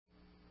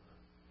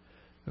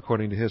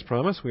according to His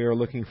promise. We are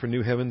looking for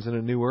new heavens and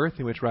a new earth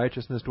in which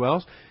righteousness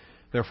dwells.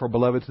 Therefore,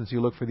 beloved, since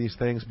you look for these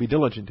things, be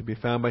diligent to be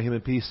found by Him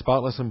in peace,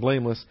 spotless and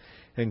blameless,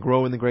 and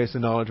grow in the grace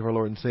and knowledge of our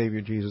Lord and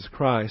Savior, Jesus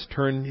Christ.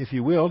 Turn, if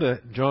you will,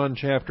 to John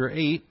chapter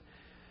 8.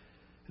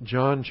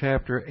 John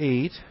chapter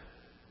 8.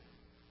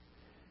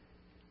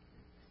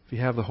 If you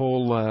have the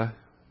whole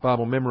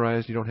Bible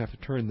memorized, you don't have to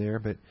turn there,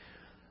 but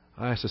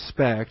I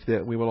suspect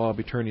that we will all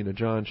be turning to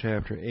John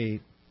chapter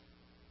 8.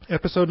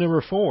 Episode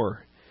number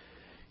 4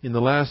 in the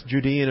last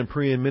Judean and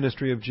Perean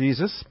ministry of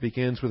Jesus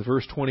begins with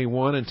verse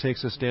 21 and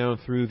takes us down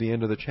through the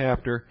end of the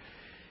chapter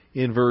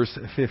in verse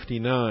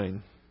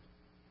 59.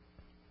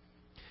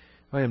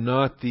 I am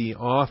not the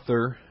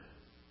author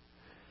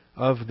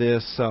of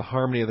this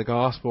Harmony of the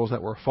Gospels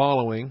that we're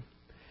following.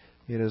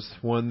 It is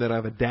one that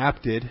I've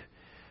adapted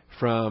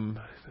from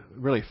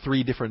really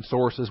 3 different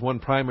sources, one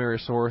primary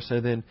source,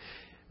 and then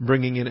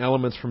bringing in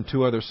elements from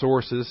 2 other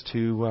sources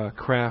to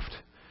craft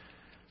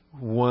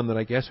one that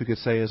I guess we could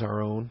say is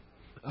our own.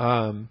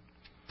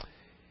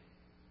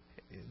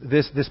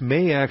 This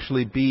may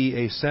actually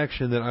be a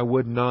section that I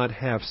would not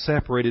have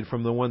separated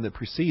from the one that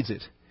precedes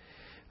it.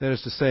 That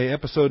is to say,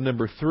 episode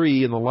number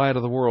 3 in the Light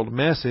of the World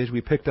message,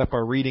 we picked up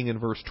our reading in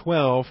verse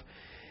 12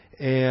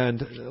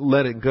 and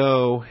let it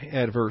go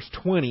at verse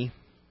 20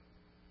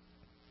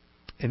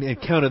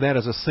 and counted that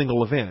as a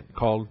single event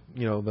called,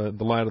 the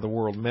Light of the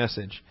World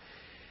message.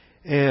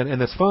 And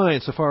that's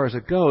fine so far as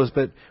it goes,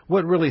 but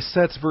what really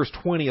sets verse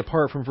 20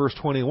 apart from verse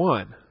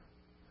 21?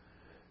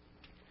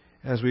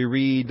 As we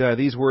read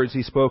these words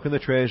He spoke in the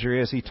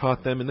treasury as He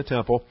taught them in the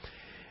temple,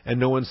 and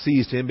no one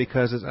seized Him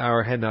because His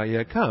hour had not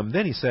yet come.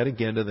 Then He said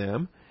again to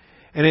them,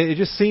 and it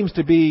just seems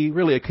to be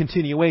really a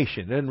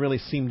continuation. It doesn't really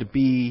seem to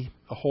be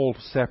a whole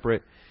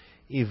separate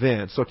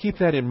event. So keep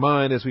that in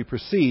mind as we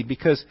proceed,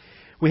 because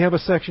we have a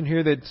section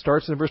here that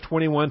starts in verse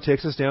 21,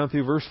 takes us down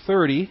through verse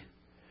 30,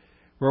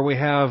 where we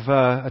have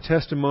a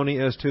testimony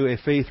as to a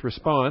faith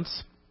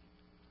response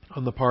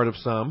on the part of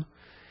some.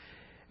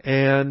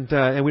 And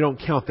we don't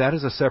count that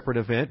as a separate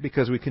event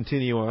because we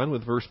continue on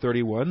with verse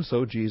 31,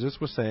 so Jesus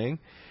was saying.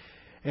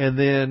 And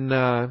then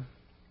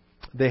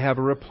they have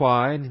a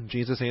reply, and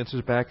Jesus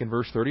answers back in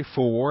verse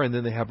 34, and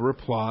then they have a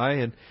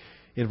reply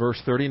in verse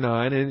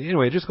 39. And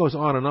anyway, it just goes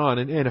on.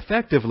 And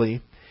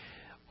effectively,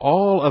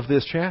 all of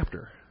this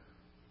chapter,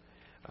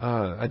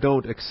 I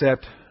don't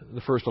accept the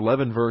first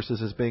 11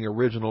 verses as being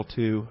original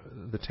to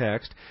the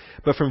text,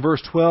 but from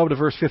verse 12 to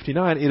verse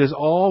 59, it is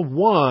all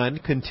one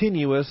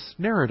continuous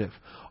narrative,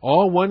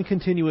 all one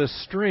continuous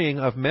string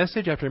of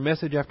message after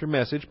message after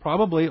message,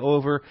 probably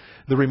over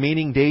the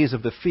remaining days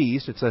of the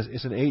feast. It's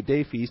an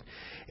 8-day feast,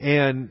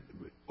 and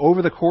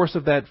over the course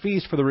of that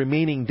feast, for the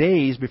remaining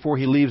days before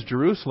He leaves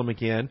Jerusalem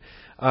again,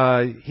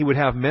 He would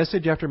have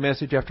message after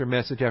message after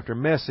message after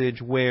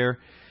message where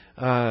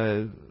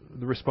the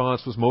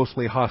response was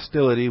mostly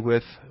hostility,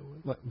 with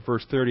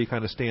verse 30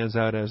 kind of stands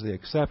out as the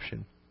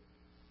exception.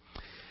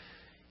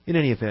 In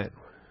any event,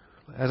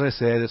 as I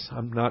said,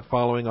 I'm not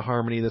following a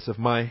harmony that's of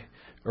my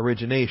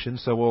origination,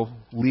 so we'll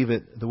leave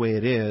it the way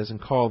it is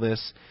and call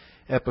this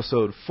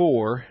episode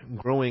 4,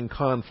 Growing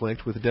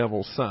Conflict with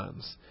Devil's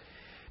Sons.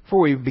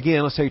 Before we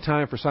begin, let's take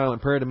time for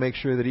silent prayer to make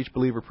sure that each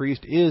believer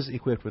priest is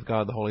equipped with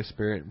God the Holy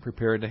Spirit and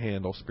prepared to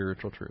handle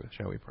spiritual truth.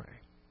 Shall we pray?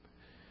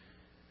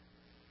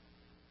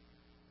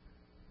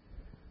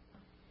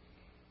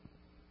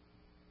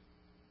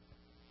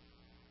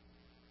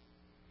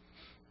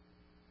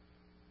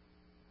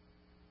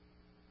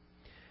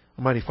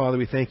 Almighty Father,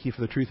 we thank You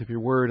for the truth of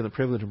Your Word and the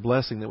privilege and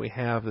blessing that we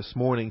have this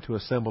morning to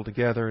assemble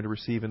together and to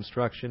receive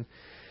instruction.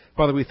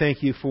 Father, we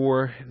thank You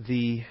for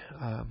the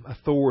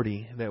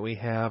authority that we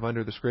have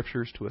under the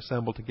Scriptures to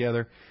assemble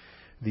together,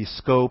 the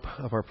scope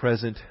of our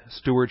present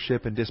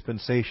stewardship and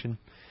dispensation.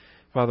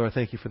 Father, I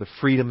thank You for the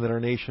freedom that our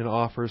nation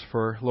offers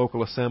for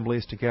local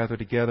assemblies to gather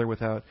together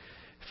without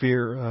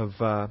fear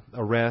of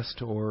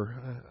arrest or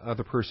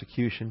other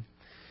persecution.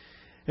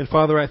 And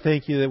Father, I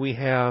thank You that we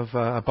have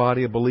a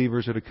body of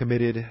believers that are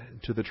committed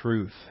to the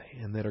truth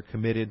and that are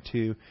committed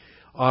to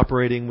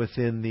operating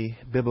within the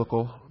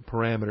biblical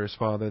parameters,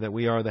 Father, that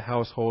we are the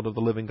household of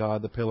the living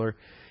God, the pillar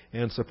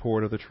and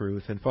support of the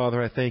truth. And Father,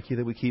 I thank You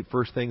that we keep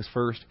first things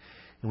first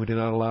and we do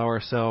not allow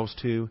ourselves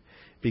to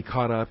be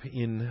caught up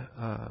in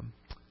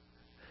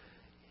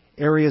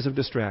areas of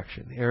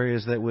distraction,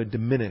 areas that would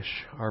diminish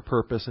our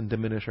purpose and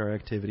diminish our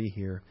activity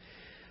here.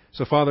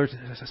 So, Father,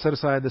 set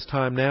aside this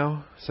time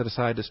now. Set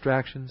aside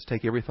distractions.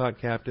 Take every thought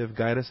captive.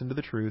 Guide us into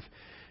the truth.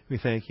 We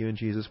thank You in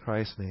Jesus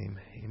Christ's name.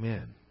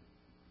 Amen.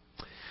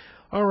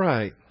 All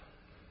right.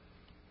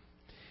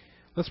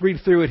 Let's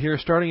read through it here,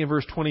 starting in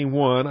verse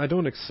 21. I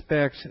don't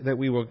expect that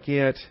we will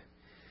get,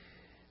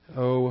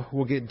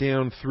 we'll get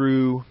down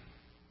through,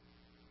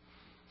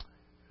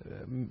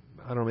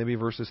 I don't know, maybe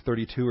verses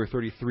 32 or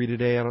 33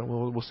 today.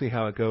 We'll see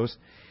how it goes.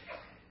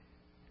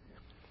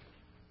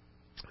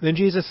 Then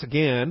Jesus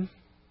again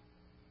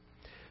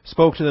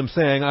spoke to them,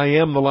 saying, I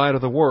am the light of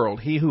the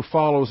world. He who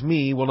follows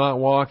Me will not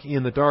walk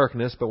in the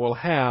darkness, but will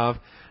have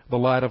the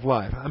light of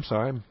life. I'm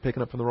sorry, I'm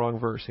picking up from the wrong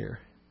verse here.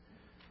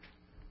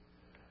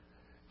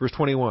 Verse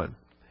 21.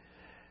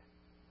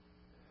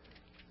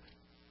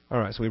 All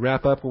right, so we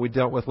wrap up what we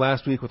dealt with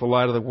last week with the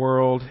light of the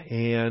world,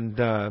 and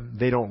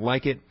they don't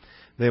like it.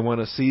 They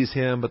want to seize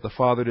him, but the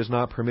Father does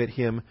not permit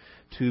him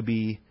to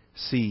be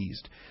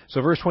seized.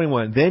 So verse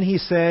 21, Then he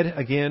said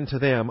again to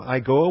them, I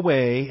go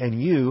away,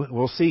 and you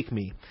will seek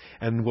me,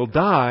 and will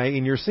die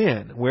in your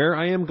sin. Where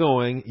I am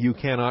going, you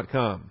cannot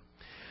come.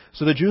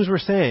 So the Jews were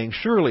saying,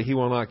 Surely he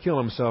will not kill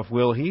himself,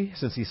 will he?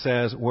 Since he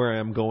says, Where I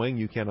am going,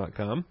 you cannot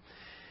come.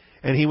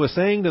 And he was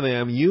saying to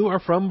them, You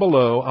are from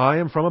below, I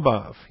am from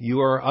above.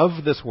 You are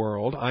of this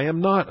world, I am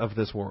not of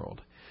this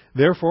world.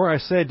 Therefore I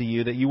said to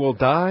you that you will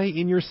die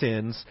in your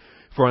sins,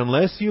 for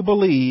unless you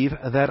believe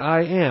that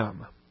I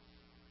am,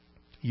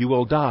 you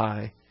will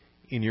die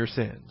in your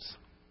sins.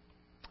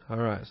 All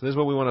right, so this is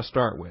what we want to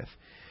start with.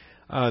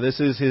 This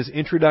is his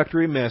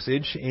introductory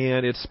message,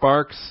 and it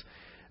sparks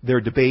their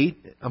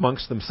debate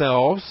amongst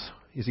themselves.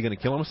 Is he going to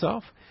kill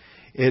himself?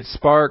 It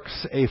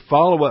sparks a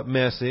follow-up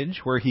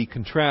message where he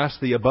contrasts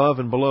the above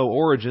and below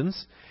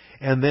origins,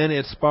 and then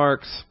it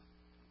sparks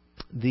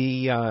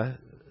the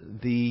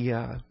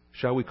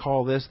shall we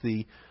call this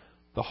the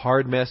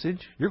hard message?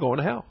 You're going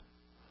to hell.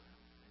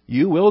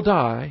 You will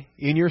die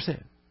in your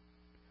sin.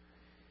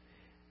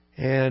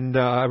 And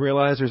I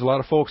realize there's a lot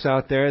of folks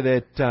out there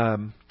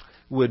that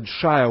would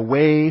shy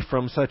away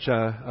from such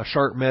a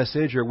sharp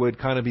message, or would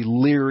kind of be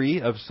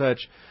leery of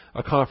such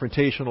a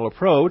confrontational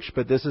approach,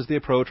 but this is the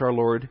approach our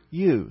Lord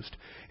used.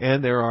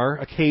 And there are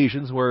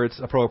occasions where it's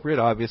appropriate,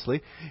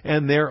 obviously,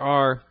 and there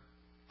are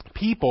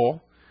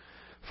people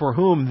for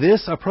whom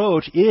this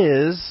approach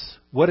is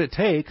what it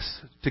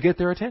takes to get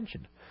their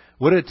attention,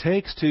 what it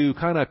takes to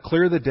kind of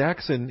clear the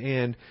decks and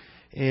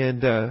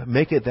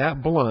make it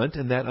that blunt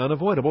and that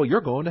unavoidable.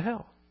 You're going to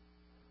hell.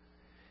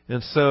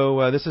 And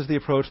so this is the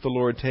approach the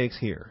Lord takes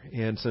here.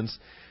 And since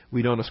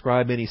we don't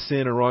ascribe any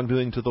sin or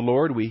wrongdoing to the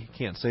Lord, we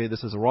can't say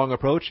this is a wrong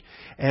approach.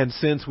 And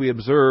since we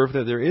observe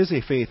that there is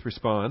a faith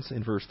response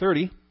in verse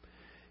 30,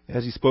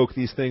 as he spoke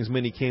these things,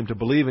 many came to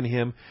believe in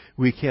him,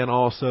 we can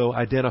also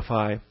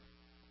identify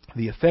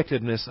the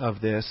effectiveness of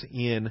this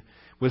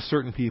with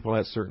certain people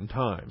at certain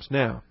times.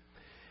 Now,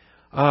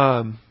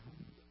 I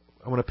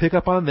want to pick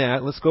up on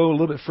that. Let's go a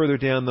little bit further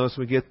down, though, so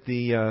we get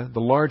the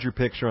larger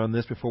picture on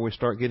this before we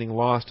start getting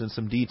lost in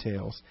some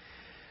details.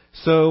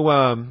 So,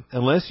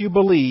 unless you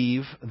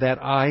believe that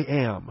I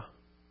am,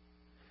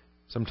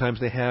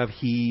 sometimes they have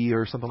he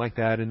or something like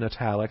that in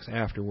italics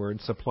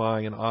afterwards,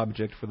 supplying an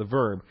object for the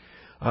verb.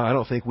 I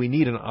don't think we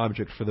need an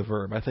object for the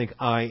verb. I think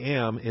I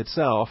am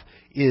itself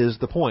is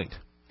the point.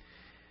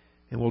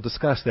 And we'll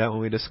discuss that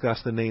when we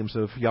discuss the names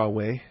of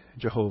Yahweh,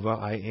 Jehovah,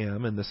 I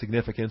am, and the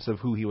significance of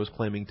who he was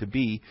claiming to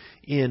be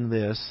in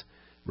this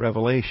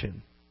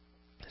revelation.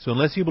 So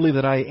unless you believe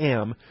that I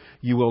am,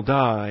 you will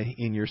die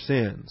in your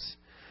sins.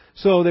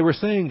 So they were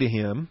saying to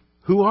him,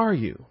 Who are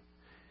you?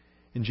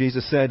 And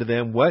Jesus said to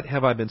them, What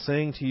have I been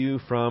saying to you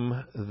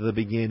from the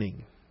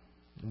beginning?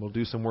 And we'll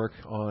do some work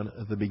on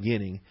the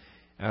beginning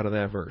out of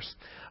that verse.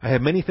 I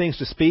have many things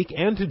to speak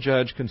and to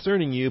judge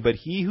concerning you, but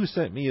he who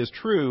sent me is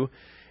true,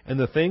 and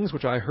the things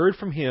which I heard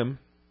from him,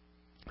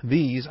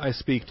 these I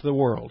speak to the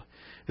world.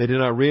 They did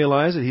not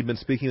realize that he'd been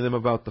speaking to them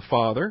about the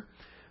Father.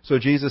 So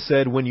Jesus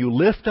said, When you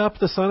lift up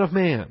the Son of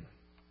Man,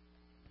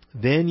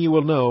 then you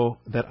will know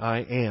that I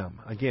am.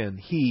 Again,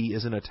 he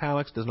is in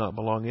italics, does not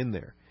belong in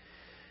there.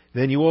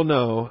 Then you will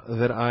know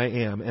that I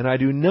am. And I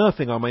do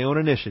nothing on my own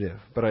initiative,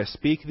 but I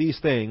speak these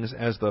things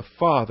as the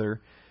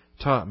Father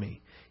taught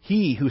me.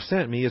 He who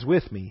sent me is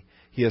with me.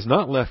 He has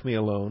not left me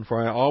alone,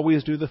 for I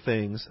always do the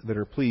things that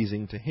are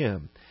pleasing to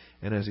him.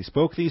 And as he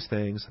spoke these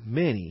things,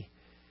 many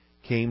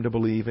came to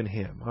believe in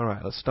him. All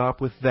right, let's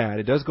stop with that.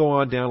 It does go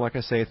on down, like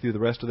I say, through the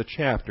rest of the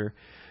chapter.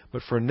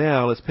 But for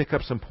now, let's pick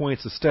up some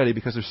points to study,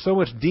 because there's so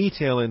much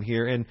detail in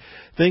here and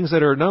things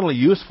that are not only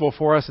useful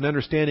for us in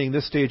understanding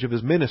this stage of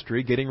his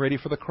ministry, getting ready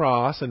for the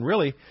cross, and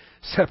really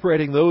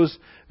separating those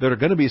that are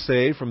going to be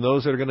saved from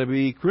those that are going to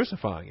be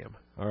crucifying him.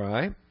 All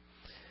right?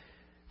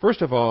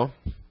 First of all,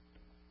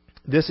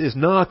 this is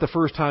not the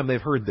first time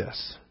they've heard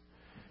this,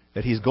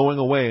 that he's going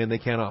away and they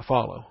cannot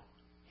follow.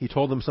 He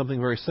told them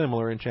something very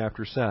similar in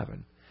chapter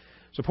 7.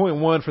 So point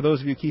 1, for those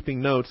of you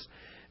keeping notes,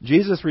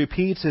 Jesus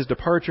repeats his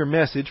departure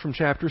message from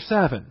chapter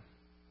 7.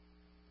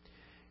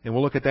 And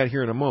we'll look at that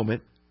here in a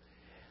moment.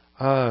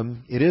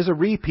 It is a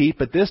repeat,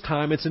 but this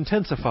time it's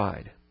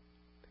intensified.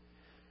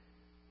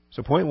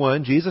 So point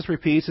 1, Jesus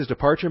repeats his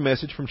departure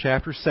message from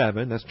chapter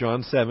 7, that's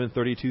John 7,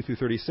 32 through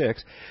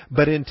 36,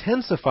 but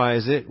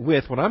intensifies it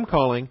with what I'm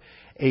calling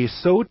a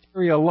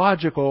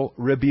soteriological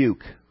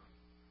rebuke.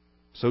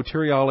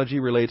 Soteriology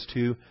relates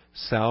to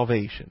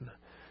salvation.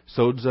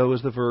 Sozo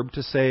is the verb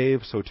to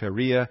save.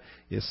 Soteria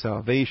is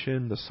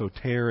salvation. The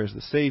soter is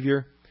the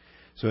Savior.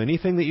 So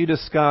anything that you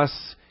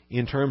discuss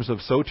in terms of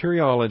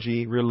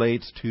soteriology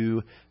relates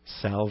to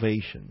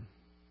salvation.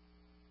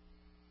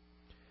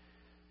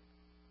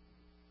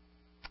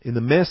 In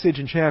the message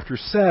in chapter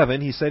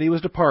 7, he said he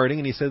was departing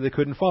and he said they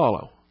couldn't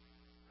follow.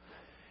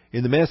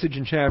 In the message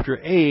in chapter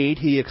 8,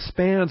 he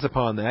expands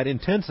upon that,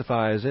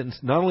 intensifies it, and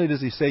not only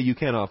does he say you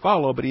cannot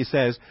follow, but he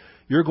says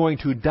you're going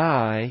to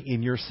die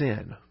in your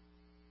sin.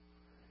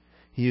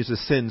 He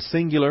uses sin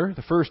singular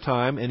the first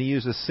time, and he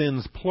uses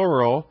sins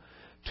plural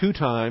 2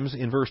 times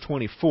in verse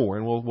 24,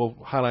 and we'll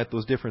highlight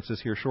those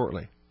differences here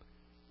shortly.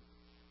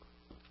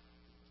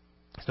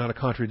 It's not a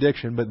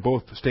contradiction, but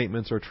both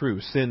statements are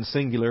true. Sin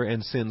singular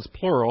and sins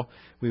plural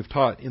we've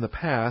taught in the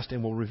past,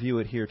 and we'll review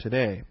it here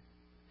today.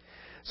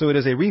 So it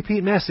is a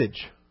repeat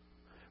message.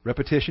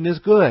 Repetition is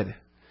good.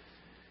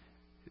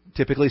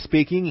 Typically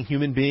speaking,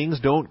 human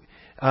beings don't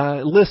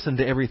listen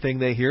to everything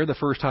they hear the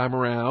first time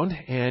around,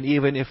 and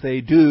even if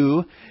they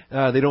do,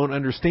 they don't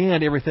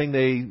understand everything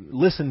they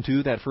listen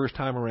to that first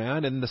time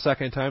around, and the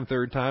second time,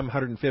 third time,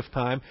 105th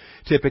time,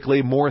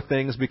 typically more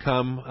things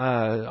become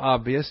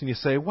obvious, and you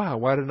say, wow,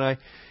 why didn't I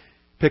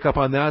pick up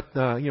on that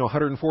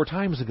 104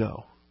 times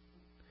ago?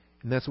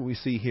 And that's what we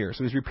see here.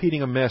 So he's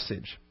repeating a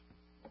message.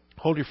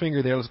 Hold your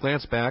finger there, let's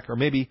glance back, or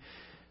maybe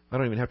I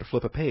don't even have to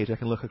flip a page. I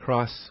can look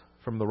across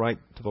from the right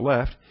to the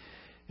left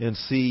and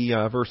see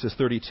verses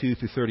 32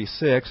 through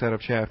 36 out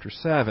of chapter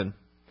 7.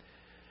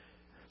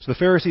 So the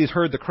Pharisees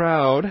heard the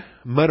crowd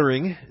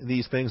muttering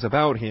these things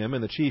about him,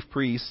 and the chief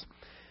priests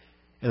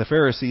and the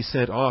Pharisees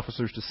sent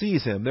officers to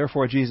seize him.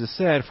 Therefore Jesus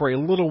said, for a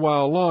little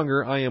while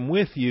longer I am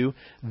with you,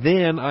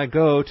 then I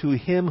go to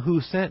him who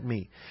sent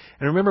me.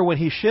 And remember, when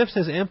he shifts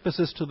his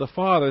emphasis to the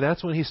Father,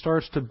 that's when he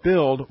starts to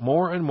build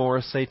more and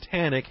more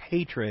satanic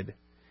hatred.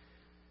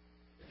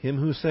 Him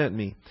who sent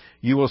me.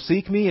 You will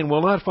seek me and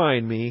will not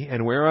find me,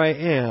 and where I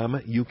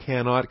am, you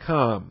cannot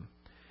come.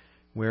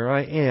 Where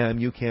I am,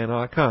 you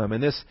cannot come.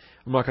 And this,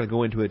 I'm not going to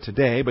go into it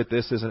today, but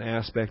this is an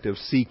aspect of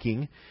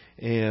seeking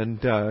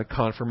and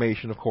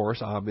confirmation, of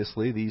course.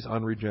 Obviously, these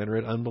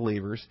unregenerate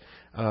unbelievers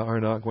are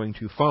not going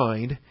to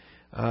find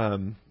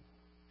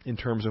in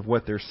terms of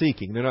what they're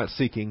seeking. They're not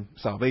seeking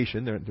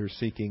salvation. They're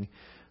seeking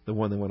the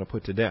one they want to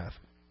put to death.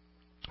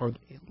 Or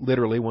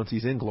literally, once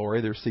he's in glory,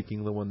 they're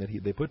seeking the one that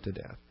they put to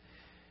death.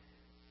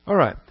 All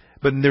right.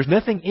 But there's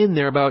nothing in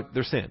there about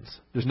their sins.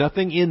 There's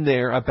nothing in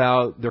there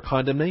about their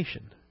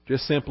condemnation.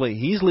 Just simply,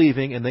 he's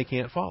leaving and they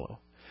can't follow.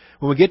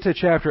 When we get to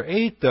chapter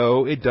 8,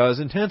 though, it does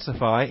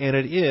intensify, and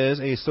it is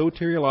a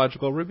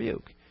soteriological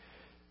rebuke.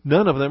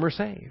 None of them are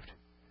saved.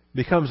 It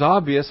becomes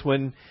obvious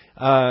when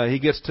he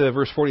gets to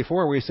verse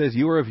 44, where he says,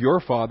 you are of your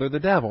father, the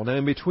devil. Now,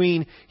 in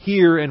between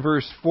here and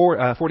verse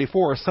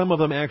 44, some of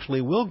them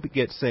actually will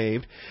get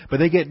saved, but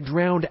they get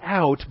drowned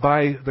out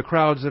by the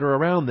crowds that are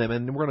around them,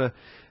 and we're going to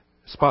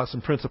spot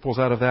some principles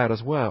out of that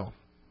as well.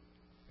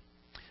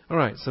 All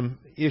right, some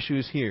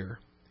issues here.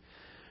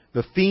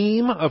 The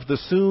theme of the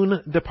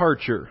soon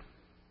departure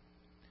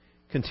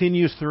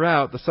continues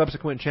throughout the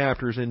subsequent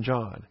chapters in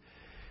John.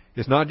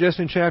 It's not just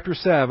in chapter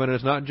 7,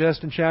 it's not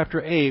just in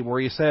chapter 8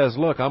 where he says,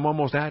 look, I'm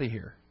almost out of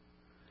here.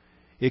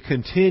 It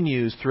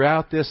continues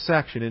throughout this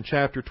section in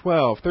chapter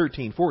 12,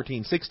 13,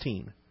 14,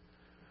 16,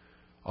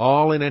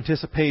 all in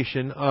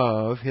anticipation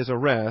of his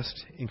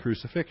arrest and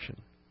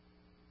crucifixion.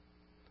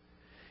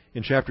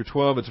 In chapter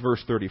 12, it's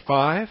verse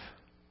 35.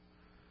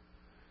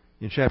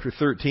 In chapter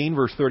 13,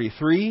 verse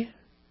 33.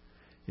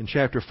 In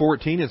chapter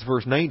 14, it's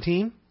verse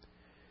 19.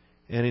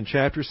 And in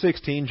chapter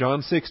 16,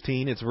 John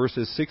 16, it's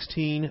verses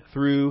 16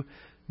 through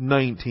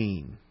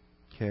 19.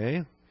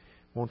 Okay?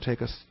 Won't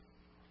take us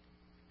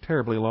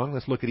terribly long.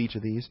 Let's look at each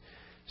of these,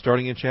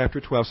 starting in chapter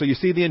 12. So you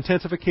see the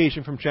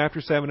intensification from chapter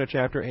 7 to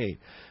chapter 8.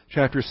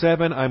 Chapter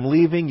 7, I'm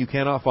leaving, you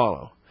cannot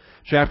follow.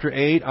 Chapter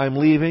 8, I'm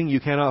leaving, you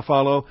cannot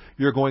follow,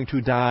 you're going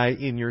to die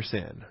in your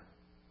sin.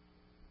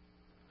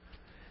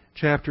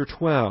 Chapter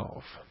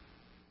 12.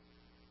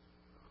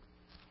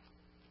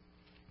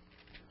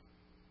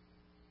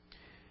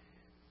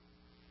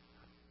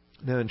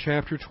 Now in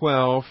chapter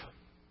 12,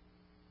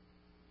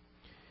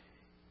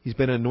 he's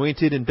been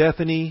anointed in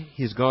Bethany,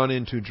 he's gone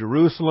into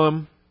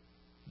Jerusalem,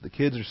 the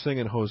kids are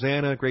singing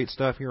Hosanna, great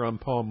stuff here on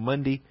Palm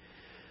Monday.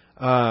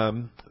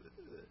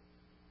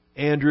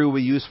 Andrew will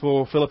be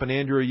useful. Philip and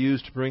Andrew are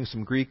used to bring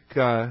some Greek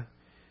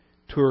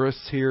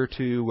tourists here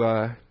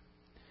to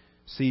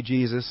see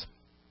Jesus.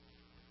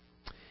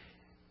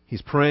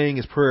 He's praying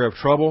his prayer of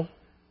trouble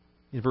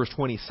in verse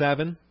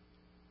 27.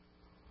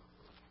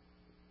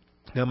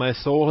 Now my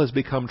soul has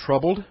become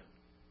troubled.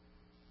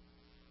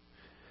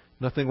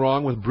 Nothing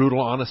wrong with brutal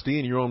honesty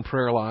in your own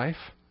prayer life.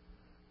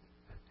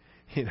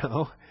 You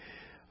know,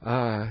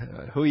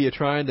 who are you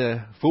trying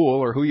to fool,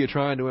 or who are you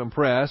trying to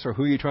impress, or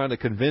who are you trying to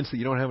convince that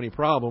you don't have any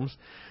problems?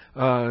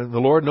 The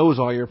Lord knows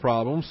all your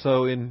problems.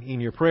 So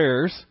in your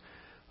prayers,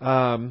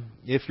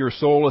 if your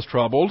soul is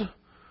troubled,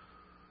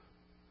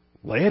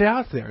 lay it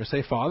out there and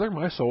say, Father,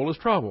 my soul is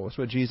troubled. That's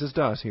what Jesus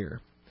does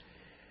here.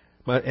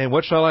 And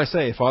what shall I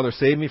say? Father,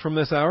 save me from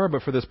this hour,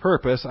 but for this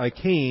purpose I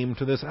came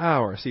to this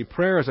hour. See,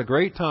 prayer is a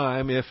great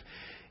time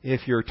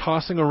if you're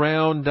tossing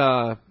around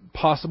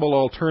possible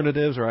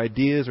alternatives or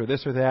ideas or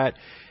this or that.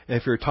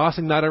 If you're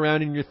tossing that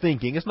around in your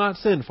thinking, it's not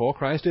sinful.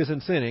 Christ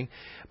isn't sinning.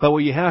 But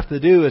what you have to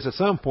do is at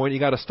some point you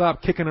got to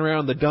stop kicking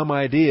around the dumb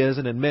ideas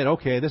and admit,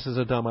 okay, this is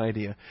a dumb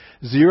idea.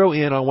 Zero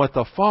in on what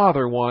the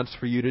Father wants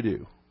for you to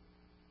do.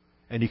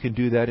 And you can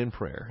do that in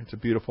prayer. It's a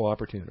beautiful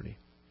opportunity.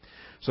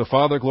 So,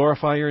 Father,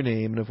 glorify your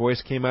name. And a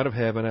voice came out of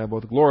heaven. I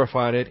both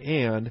glorified it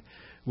and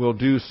will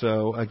do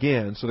so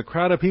again. So the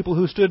crowd of people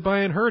who stood by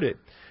and heard it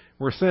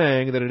were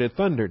saying that it had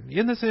thundered.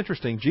 Isn't this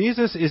interesting?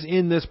 Jesus is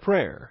in this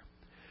prayer,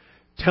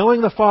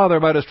 telling the Father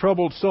about his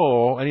troubled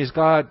soul, and he's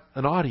got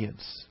an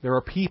audience. There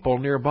are people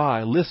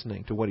nearby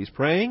listening to what he's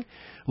praying,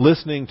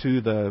 listening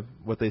to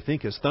what they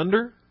think is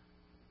thunder.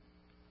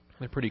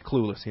 They're pretty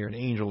clueless here. An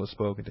angel has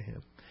spoken to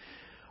him.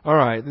 All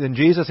right, then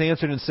Jesus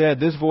answered and said,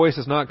 "This voice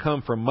has not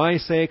come for my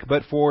sake,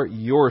 but for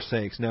your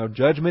sakes. Now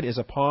judgment is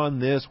upon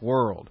this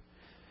world."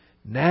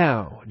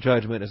 Now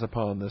judgment is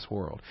upon this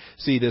world.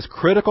 See, this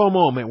critical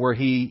moment where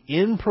he,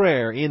 in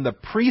prayer, in the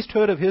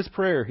priesthood of his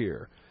prayer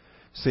here.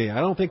 See,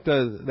 I don't think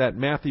that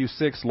Matthew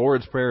 6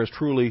 Lord's Prayer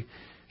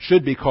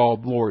should be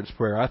called Lord's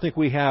Prayer. I think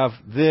we have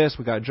this,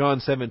 we got John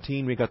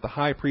 17, we got the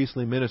high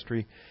priestly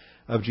ministry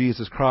of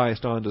Jesus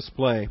Christ on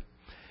display.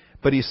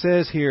 But he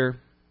says here,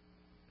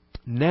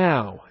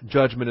 now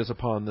judgment is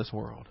upon this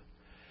world.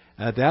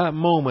 At that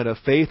moment of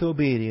faith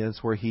obedience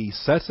where he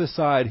sets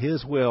aside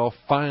his will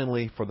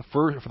finally for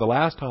the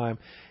last time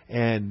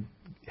and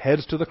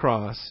heads to the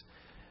cross,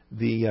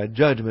 the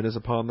judgment is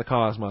upon the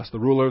cosmos. The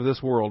ruler of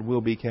this world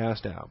will be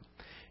cast out.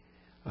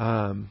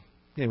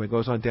 Anyway, it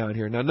goes on down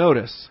here. Now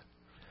notice,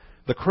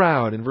 the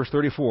crowd in verse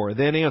 34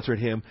 then answered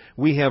him,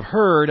 "We have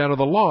heard out of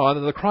the law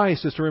that the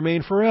Christ is to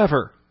remain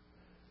forever.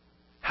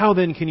 How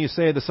then can you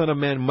say the Son of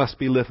Man must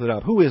be lifted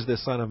up? Who is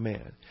this Son of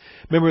Man?"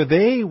 Remember,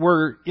 they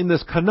were in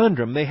this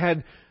conundrum. They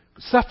had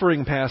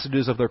suffering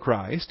passages of their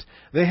Christ.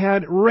 They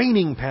had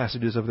reigning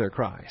passages of their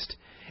Christ.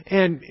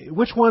 And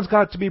which ones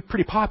got to be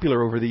pretty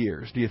popular over the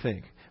years, do you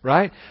think?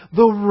 Right?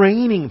 The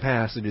reigning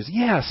passages.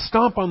 Yes,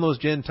 stomp on those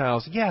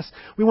Gentiles. Yes,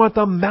 we want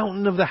the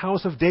mountain of the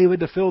house of David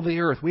to fill the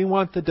earth. We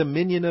want the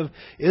dominion of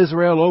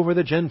Israel over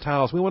the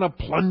Gentiles. We want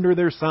to plunder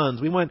their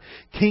sons. We want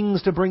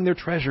kings to bring their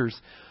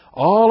treasures.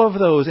 All of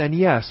those, and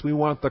yes, we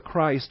want the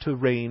Christ to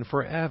reign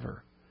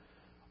forever.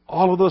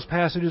 All of those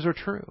passages are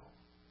true.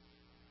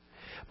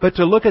 But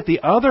to look at the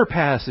other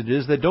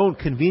passages that don't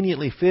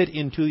conveniently fit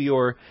into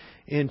your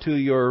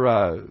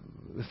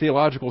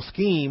theological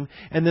scheme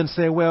and then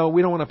say, well,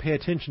 we don't want to pay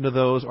attention to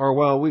those, or,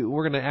 well,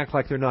 we're going to act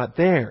like they're not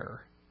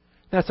there.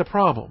 That's a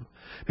problem.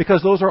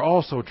 Because those are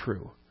also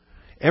true.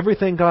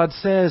 Everything God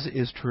says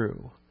is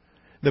true.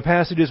 The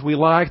passages we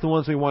like, the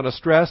ones we want to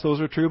stress,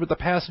 those are true. But the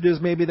passages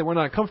maybe that we're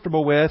not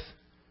comfortable with,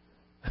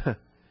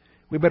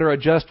 we better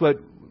adjust what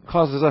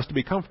causes us to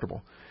be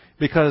comfortable.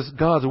 Because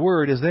God's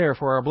Word is there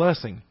for our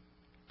blessing.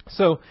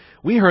 So,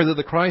 we heard that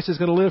the Christ is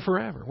going to live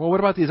forever. Well,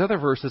 what about these other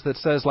verses that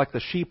says, like the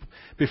sheep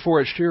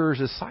before its shearers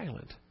is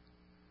silent?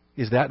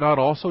 Is that not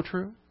also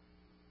true?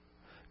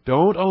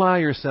 Don't allow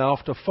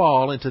yourself to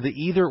fall into the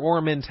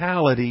either-or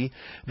mentality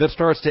that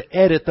starts to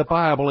edit the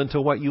Bible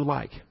into what you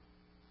like.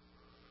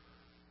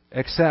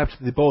 Accept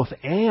the both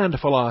and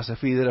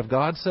philosophy that if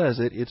God says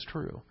it, it's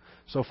true.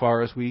 So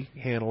far as we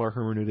handle our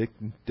hermeneutic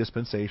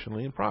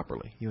dispensationally and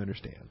properly. You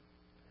understand.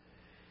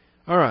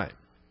 All right.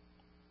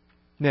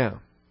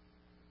 Now,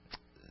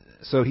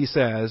 so he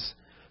says,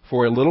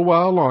 "For a little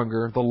while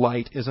longer the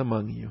light is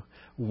among you.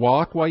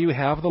 Walk while you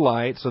have the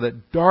light, so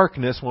that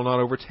darkness will not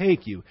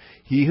overtake you.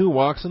 He who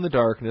walks in the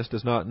darkness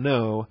does not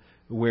know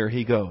where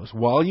he goes.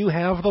 While you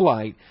have the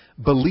light,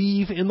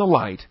 believe in the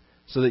light,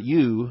 so that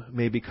you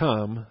may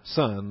become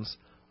sons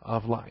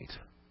of light."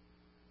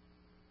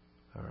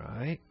 All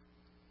right?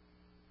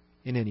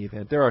 In any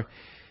event, there are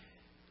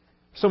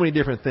so many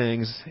different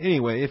things.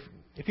 Anyway,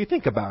 if you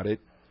think about it,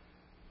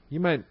 you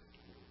might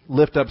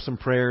lift up some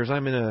prayers.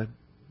 I'm in a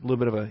little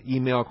bit of an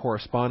email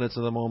correspondence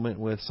at the moment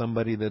with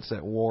somebody that's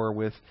at war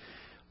with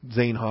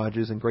Zane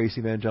Hodges and Grace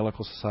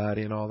Evangelical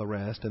Society and all the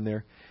rest, and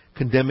they're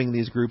condemning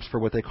these groups for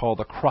what they call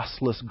the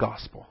crossless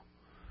gospel.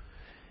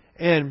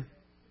 And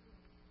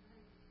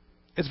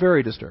it's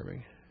very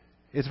disturbing.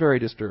 It's very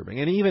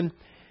disturbing.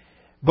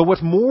 But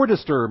what's more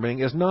disturbing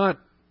is not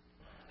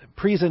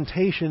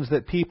presentations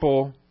that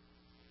people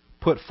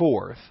put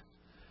forth,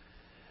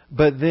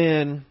 but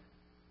then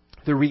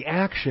the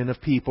reaction of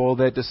people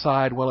that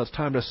decide, well, it's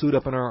time to suit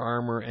up in our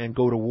armor and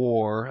go to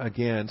war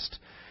against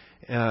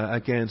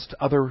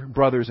other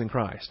brothers in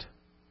Christ.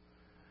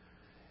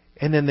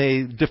 And then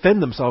they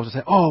defend themselves and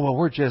say, oh, well,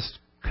 we're just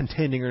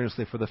contending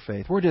earnestly for the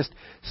faith. We're just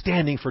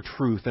standing for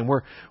truth, and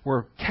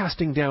we're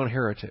casting down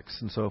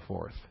heretics and so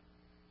forth.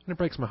 And it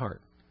breaks my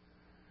heart.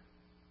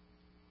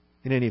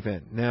 In any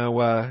event, now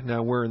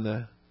we're in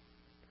the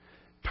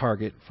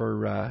target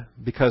for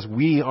because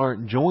we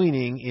aren't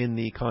joining in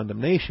the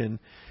condemnation.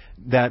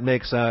 That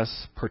makes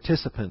us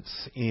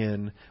participants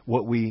in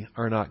what we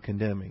are not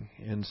condemning.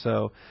 And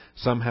so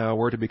somehow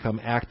we're to become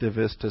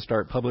activists to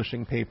start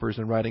publishing papers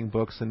and writing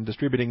books and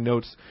distributing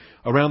notes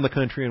around the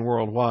country and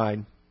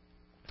worldwide.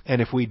 And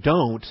if we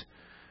don't,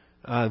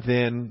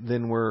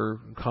 then we're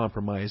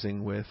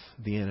compromising with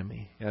the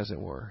enemy, as it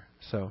were.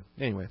 So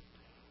anyway,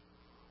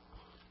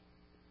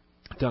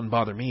 it doesn't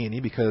bother me any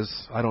because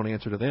I don't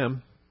answer to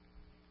them.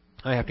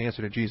 I have to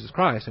answer to Jesus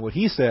Christ. And what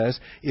He says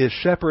is,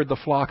 shepherd the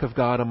flock of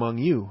God among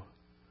you.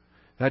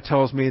 That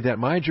tells me that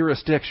my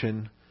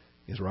jurisdiction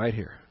is right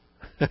here.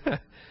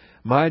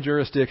 My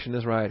jurisdiction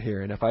is right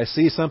here. And if I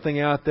see something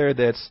out there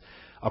that's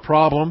a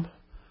problem,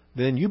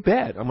 then you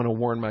bet I'm going to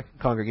warn my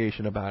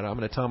congregation about it. I'm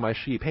going to tell my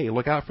sheep, hey,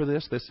 look out for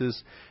this. This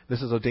is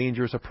a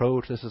dangerous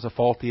approach. This is a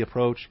faulty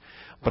approach.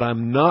 But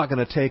I'm not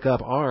going to take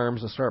up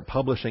arms and start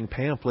publishing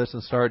pamphlets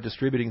and start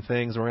distributing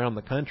things around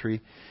the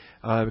country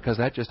because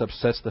that just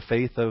upsets the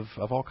faith of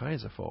all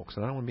kinds of folks.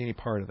 And I don't want to be any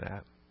part of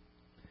that.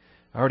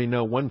 I already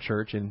know one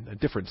church in a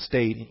different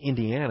state, in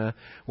Indiana,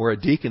 where a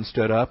deacon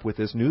stood up with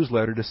this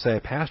newsletter to say,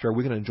 Pastor, are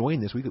we going to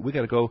join this? We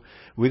got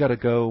to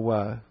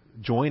go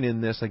join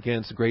in this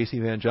against Grace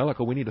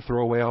Evangelical. We need to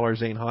throw away all our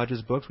Zane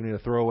Hodges books. We need to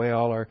throw away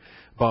all our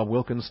Bob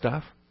Wilkins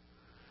stuff.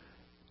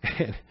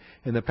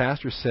 And the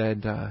pastor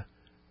said,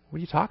 what are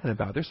you talking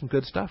about? There's some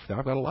good stuff there.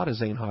 I've got a lot of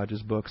Zane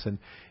Hodges books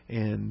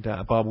and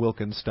Bob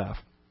Wilkins stuff.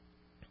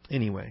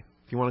 Anyway,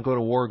 if you want to go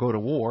to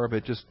war,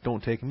 but just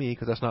don't take me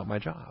because that's not my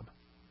job.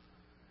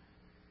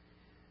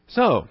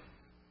 So,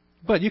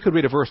 but you could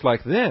read a verse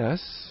like this,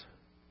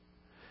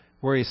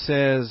 where he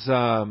says,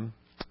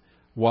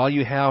 while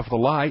you have the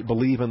light,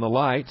 believe in the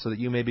light, so that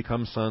you may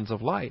become sons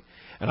of light.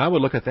 And I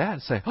would look at that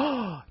and say,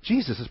 oh,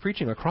 Jesus is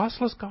preaching a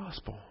crossless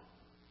gospel.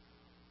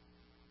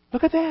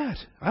 Look at that.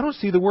 I don't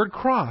see the word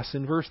cross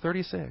in verse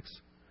 36.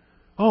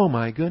 Oh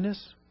my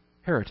goodness.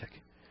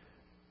 Heretic.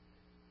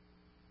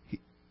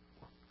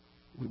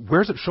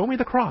 Where's it? Show me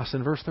the cross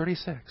in verse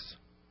 36.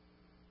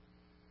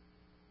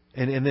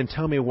 And then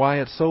tell me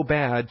why it's so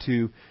bad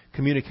to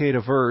communicate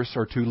a verse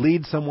or to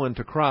lead someone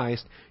to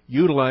Christ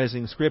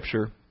utilizing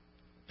Scripture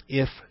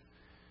if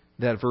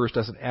that verse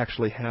doesn't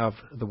actually have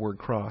the word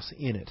cross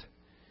in it.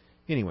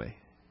 Anyway,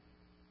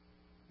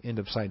 end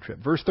of side trip.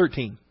 Verse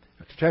 13,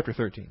 chapter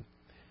 13.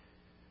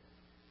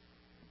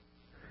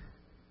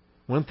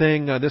 One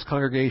thing this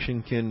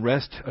congregation can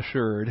rest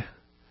assured,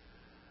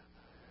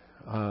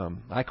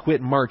 I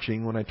quit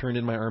marching when I turned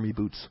in my army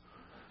boots.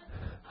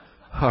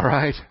 All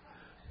right?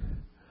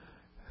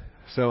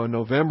 So in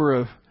November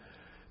of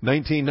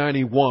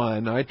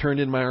 1991, I turned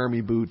in my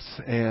army boots,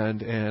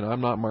 and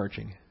I'm not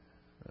marching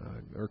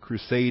or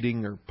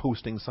crusading or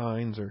posting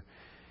signs,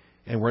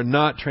 and we're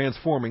not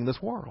transforming this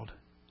world.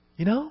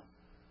 You know?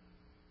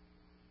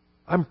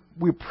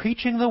 We're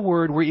preaching the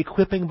Word. We're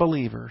equipping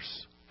believers.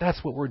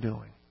 That's what we're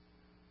doing.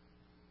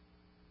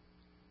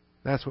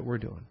 That's what we're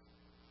doing.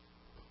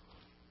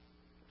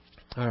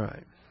 All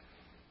right.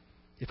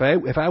 If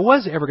I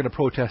was ever going to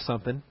protest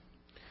something,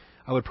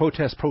 I would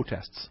protest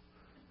protests.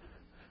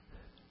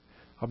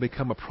 I'll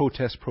become a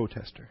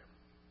protester.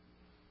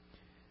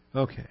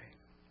 Okay.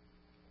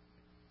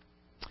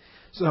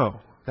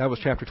 So, that was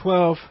chapter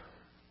 12.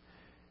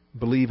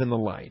 Believe in the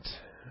light.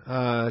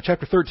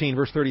 Chapter 13,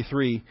 verse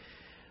 33.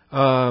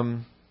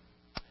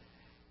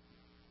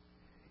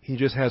 He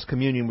just has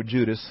communion with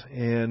Judas,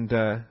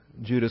 and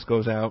Judas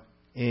goes out.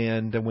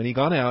 And when he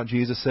gone out,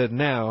 Jesus said,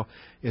 now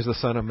is the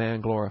Son of Man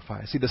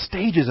glorified. See, the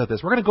stages of this.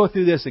 We're going to go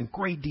through this in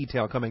great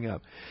detail coming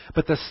up.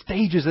 But the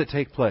stages that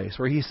take place,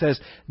 where he says,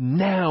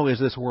 now is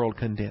this world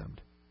condemned.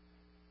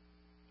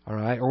 All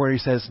right? Or where he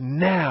says,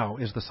 now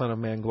is the Son of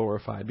Man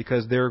glorified.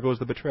 Because there goes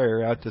the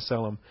betrayer out to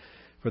sell him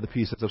for the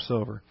pieces of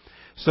silver.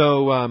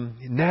 So,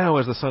 now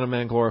is the Son of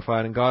Man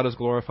glorified, and God is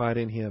glorified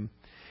in him.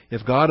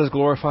 If God is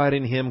glorified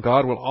in him,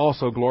 God will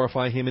also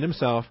glorify him in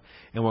himself,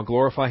 and will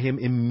glorify him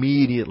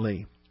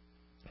immediately.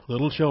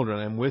 Little children,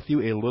 I'm with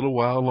you a little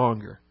while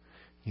longer.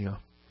 You know,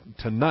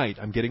 tonight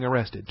I'm getting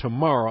arrested.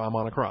 Tomorrow I'm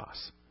on a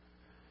cross.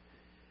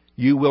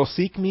 You will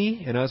seek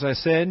me, and as I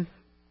said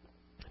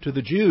to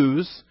the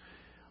Jews,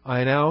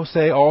 I now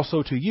say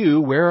also to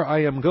you, where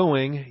I am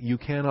going, you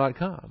cannot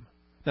come.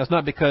 Now, it's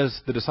not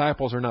because the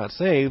disciples are not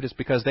saved. It's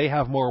because they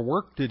have more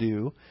work to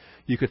do.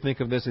 You could think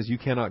of this as you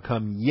cannot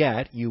come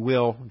yet. You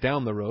will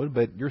down the road,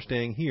 but you're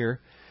staying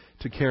here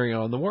to carry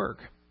on the work.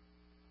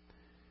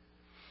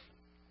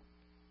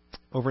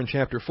 Over in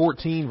chapter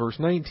 14, verse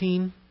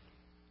 19,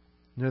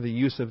 another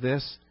use of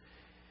this.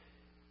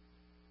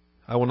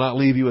 I will not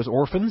leave you as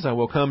orphans. I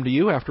will come to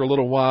you. After a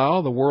little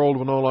while, the world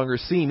will no longer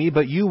see me,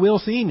 but you will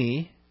see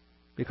me.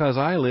 Because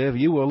I live,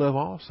 you will live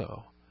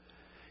also.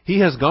 He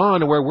has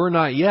gone to where we're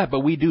not yet, but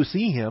we do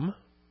see him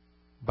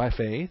by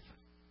faith.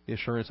 The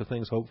assurance of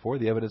things hoped for,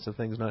 the evidence of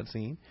things not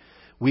seen.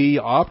 We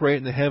operate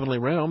in the heavenly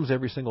realms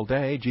every single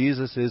day.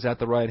 Jesus is at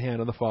the right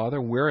hand of the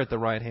Father. We're at the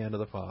right hand of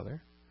the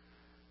Father.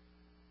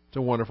 It's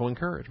a wonderful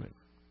encouragement.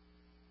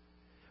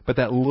 But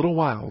that little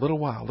while,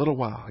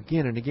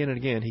 again and again and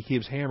again, he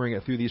keeps hammering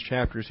it through these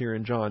chapters here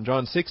in John.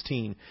 John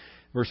 16,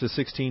 verses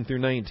 16 through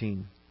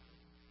 19.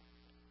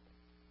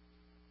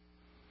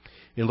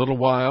 In a little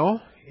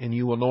while, and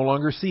you will no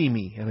longer see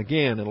me. And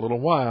again, in a little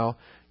while,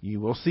 you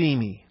will see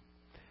me.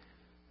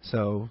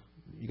 So,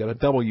 you got a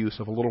double use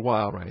of a little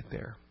while right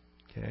there.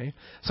 Okay.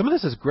 Some of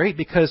this is great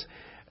because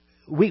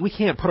we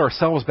can't put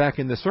ourselves back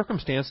in this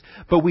circumstance,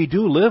 but we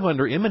do live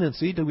under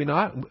imminency, do we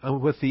not,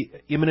 with the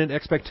imminent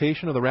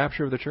expectation of the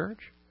rapture of the church?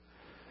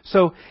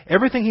 So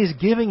everything he's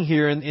giving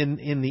here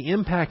in the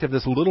impact of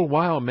this little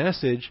while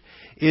message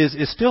is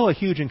still a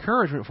huge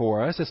encouragement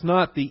for us. It's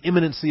not the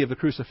imminency of the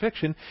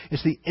crucifixion,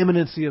 it's the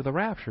imminency of the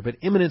rapture. But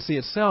imminency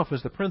itself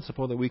is the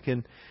principle that we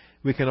can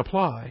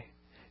apply,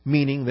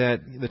 meaning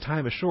that the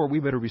time is short, we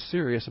better be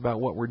serious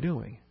about what we're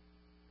doing.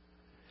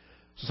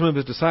 So some of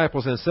his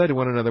disciples then said to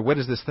one another, what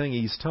is this thing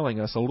he's telling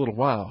us, a little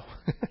while?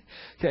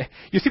 Okay.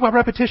 You see why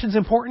repetition's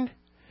important?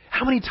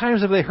 How many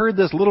times have they heard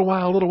this little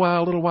while, little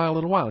while, little while,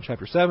 little while?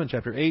 Chapter 7,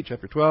 chapter 8,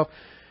 chapter 12,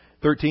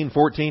 13,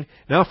 14.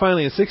 Now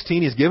finally in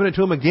 16, he's giving it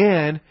to them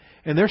again,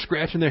 and they're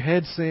scratching their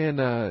heads saying,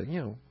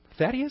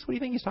 Thaddeus, what do you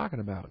think he's talking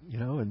about?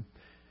 And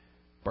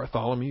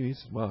Bartholomew,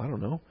 I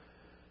don't know.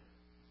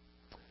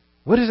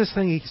 What is this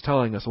thing he's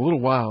telling us? A little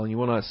while, and you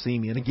will not see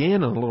me. And again,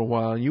 in a little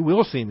while, and you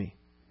will see me.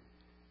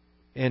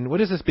 And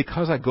what is this?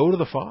 Because I go to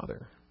the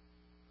Father.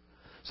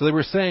 So they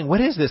were saying,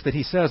 what is this that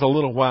he says a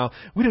little while?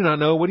 We do not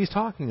know what he's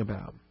talking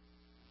about.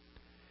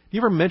 Do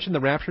you ever mention the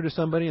rapture to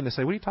somebody and they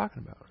say, what are you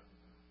talking about?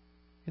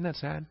 Isn't that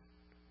sad?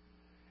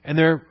 And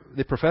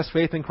they profess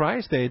faith in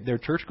Christ. They're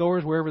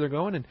churchgoers wherever they're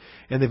going,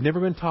 and they've never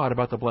been taught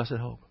about the blessed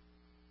hope.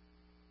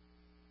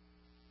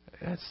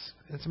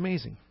 That's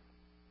amazing.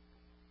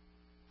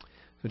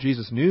 So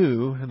Jesus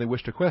knew, and they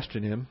wished to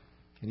question him,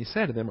 and he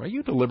said to them, are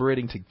you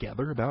deliberating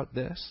together about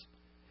this?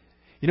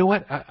 You know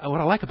what? What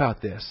I like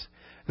about this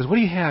is, what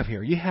do you have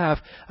here? You have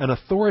an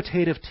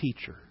authoritative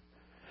teacher.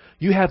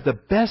 You have the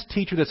best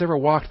teacher that's ever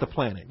walked the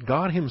planet,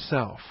 God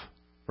himself,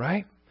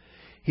 right?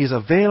 He's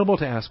available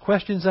to ask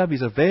questions of.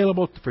 He's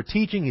available for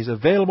teaching. He's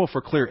available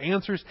for clear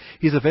answers.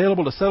 He's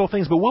available to settle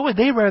things. But what would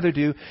they rather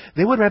do?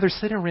 They would rather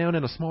sit around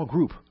in a small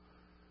group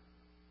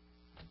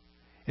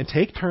and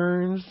take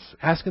turns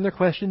asking their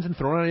questions and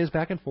throwing ideas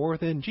back and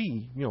forth. And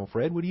gee,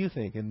 Fred, what do you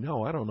think? And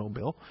no, I don't know,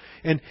 Bill.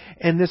 And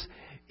this,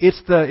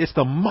 it's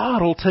the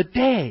model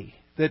today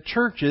that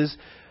churches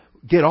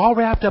get all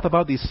wrapped up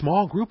about these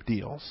small group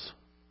deals,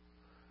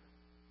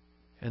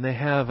 and they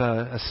have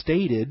a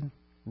stated,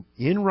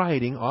 in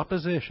writing,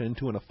 opposition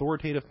to an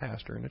authoritative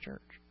pastor in a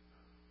church.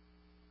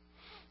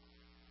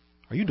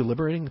 Are you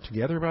deliberating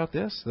together about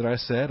this? That I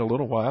said, a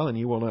little while, and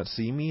you will not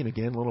see me, and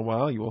again, a little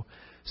while, you will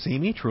see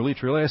me. Truly,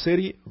 truly, I say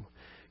to you,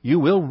 you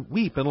will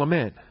weep and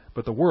lament,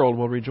 but the world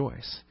will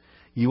rejoice.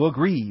 You will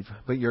grieve,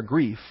 but your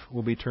grief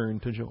will be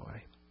turned to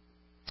joy.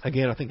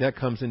 Again, I think that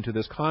comes into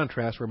this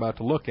contrast we're about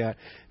to look at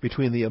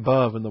between the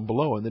above and the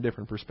below and the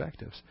different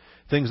perspectives.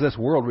 Things this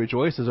world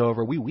rejoices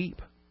over, we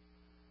weep.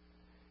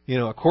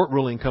 A court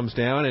ruling comes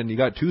down and you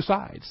got two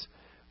sides.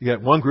 You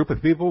got one group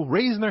of people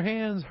raising their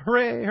hands,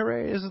 hooray,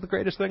 hooray, this is the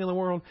greatest thing in the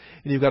world.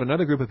 And you've got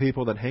another group of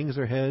people that hangs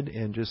their head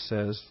and just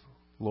says,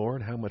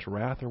 Lord, how much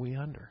wrath are we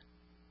under?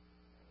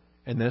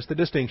 And that's the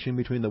distinction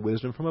between the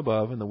wisdom from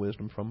above and the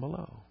wisdom from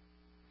below.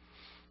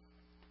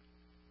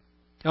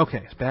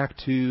 Okay, back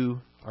to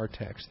our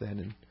text then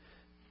in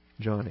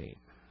John 8.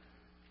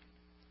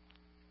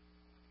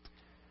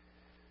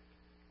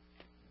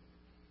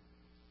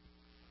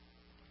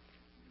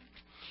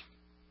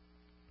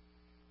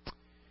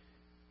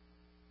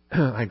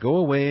 I go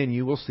away and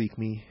you will seek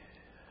me.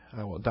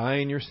 I will die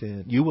in your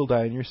sin. You will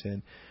die in your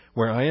sin.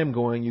 Where I am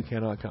going, you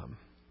cannot come.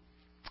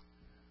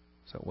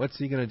 So what's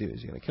he going to do?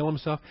 Is he going to kill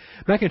himself?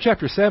 Back in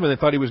chapter 7, they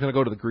thought he was going to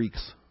go to the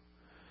Greeks.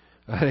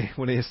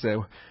 When they said,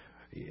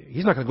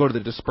 he's not going to go to the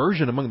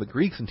dispersion among the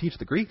Greeks and teach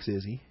the Greeks,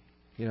 is he?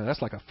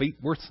 That's like a fate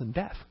worse than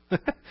death.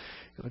 Going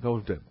to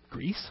go to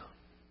Greece?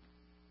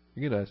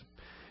 You're going to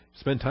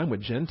spend time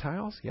with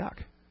Gentiles? Yuck.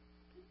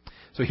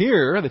 So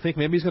here, they think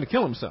maybe he's going to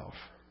kill himself.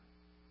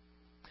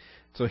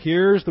 So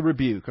here's the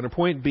rebuke. Under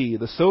point B,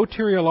 the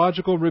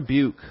soteriological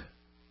rebuke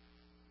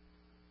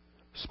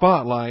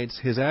spotlights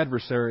his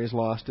adversary's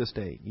lost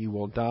estate. You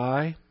will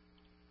die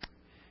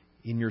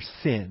in your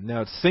sin.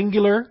 Now it's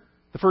singular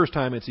the first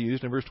time it's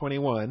used in verse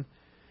 21,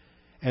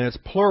 and it's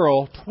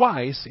plural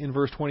twice in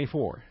verse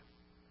 24.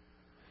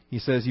 He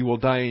says you will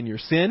die in your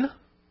sin,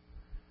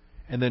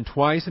 and then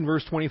twice in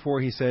verse 24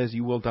 he says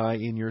you will die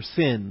in your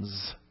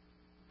sins,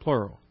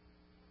 plural.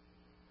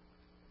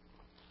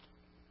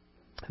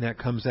 And that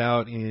comes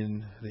out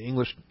in the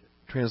English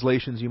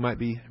translations you might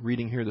be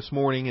reading here this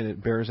morning, and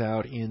it bears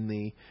out in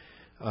the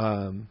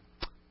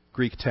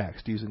Greek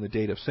text, using the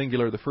dative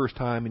singular the first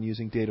time and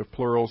using dative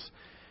plurals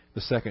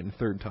the second and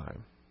third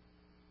time.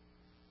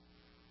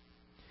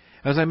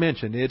 As I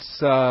mentioned,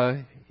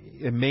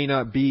 it may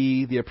not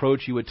be the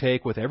approach you would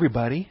take with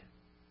everybody,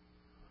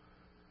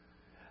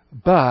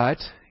 but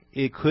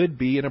it could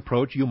be an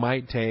approach you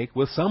might take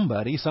with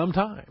somebody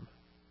sometime.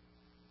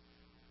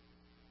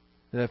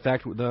 In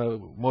fact, the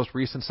most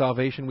recent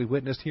salvation we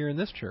witnessed here in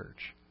this church,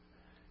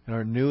 and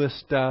our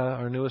newest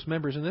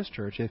members in this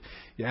church, if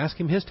you ask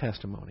him his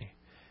testimony,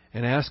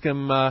 and ask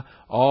him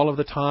all of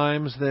the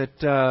times that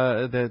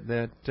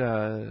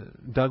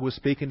Doug was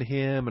speaking to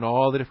him, and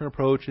all the different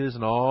approaches,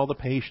 and all the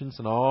patience,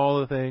 and all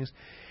the things,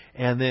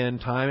 And then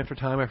time after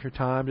time after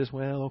time, just,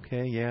 well,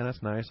 okay, yeah,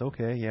 that's nice.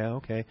 Okay, yeah,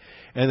 okay.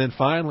 And then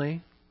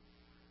finally,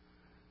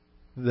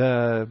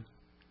 the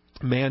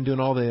man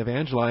doing all the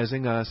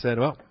evangelizing said,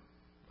 well,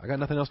 I got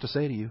nothing else to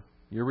say to you.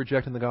 You're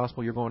rejecting the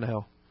gospel. You're going to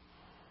hell.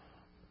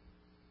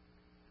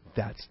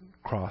 That's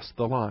crossed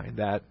the line.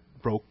 That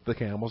broke the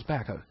camel's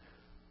back. I'm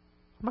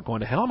not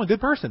going to hell. I'm a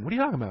good person. What are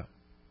you talking about?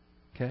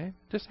 Okay?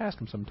 Just ask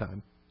him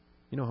sometime.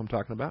 You know who I'm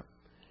talking about.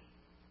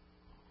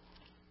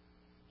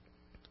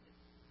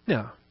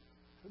 Now,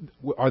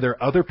 are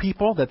there other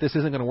people that this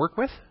isn't going to work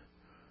with?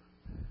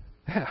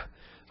 Yeah,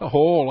 a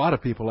whole lot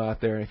of people out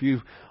there. If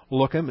you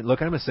look at them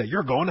and say,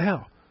 you're going to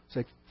hell.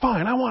 Say,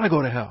 fine, I want to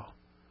go to hell.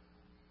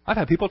 I've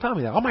had people tell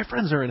me that. All my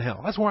friends are in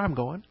hell. That's where I'm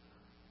going.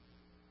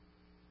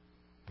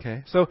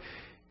 Okay, so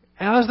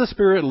as the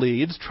Spirit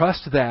leads,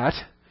 trust that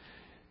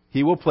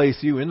He will place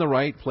you in the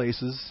right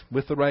places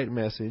with the right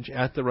message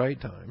at the right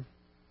time.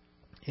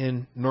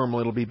 And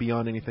normally it'll be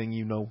beyond anything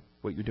you know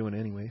what you're doing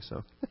anyway.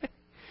 So,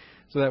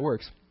 so that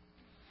works.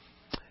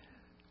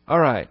 All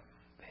right.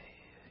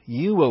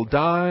 You will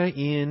die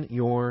in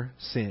your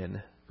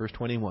sin. Verse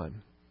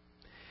 21.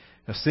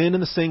 Now, sin in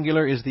the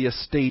singular is the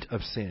estate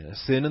of sin.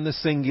 Sin in the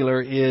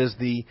singular is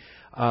the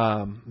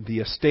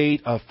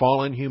estate of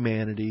fallen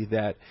humanity,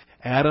 that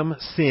Adam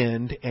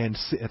sinned, and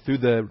through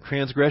the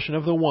transgression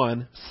of the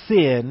one,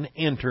 sin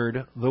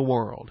entered the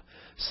world.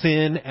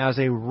 Sin as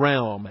a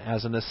realm,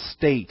 as an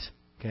estate,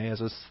 okay,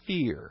 as a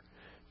sphere.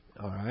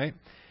 All right?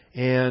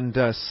 And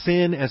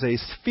sin as a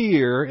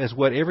sphere is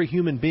what every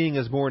human being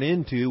is born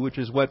into, which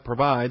is what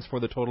provides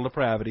for the total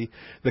depravity,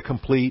 the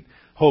complete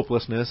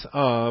hopelessness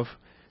of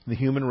the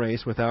human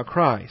race without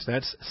Christ.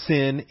 That's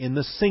sin in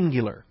the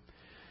singular.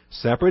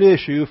 Separate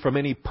issue from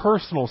any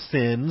personal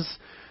sins,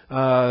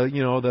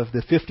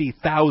 the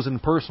 50,000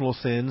 personal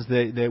sins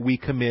that we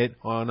commit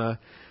on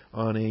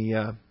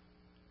a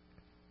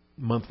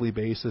monthly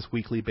basis,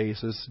 weekly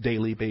basis,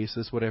 daily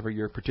basis, whatever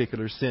your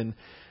particular sin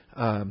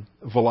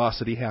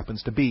velocity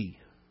happens to be.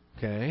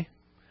 Okay?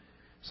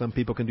 Some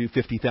people can do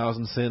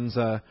 50,000 sins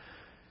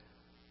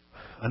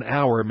an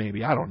hour,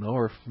 maybe. I don't know.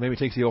 Or maybe it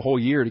takes you a whole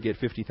year to get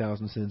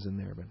 50,000 sins in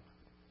there. But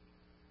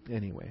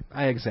anyway,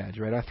 I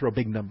exaggerate. I throw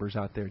big numbers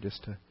out there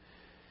just to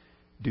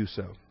do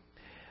so.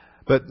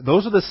 But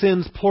those are the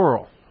sins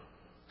plural.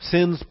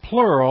 Sins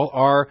plural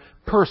are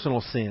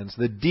personal sins,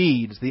 the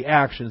deeds, the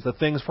actions, the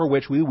things for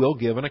which we will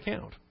give an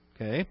account.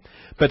 Okay?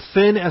 But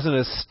sin as an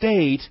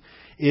estate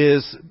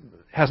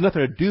has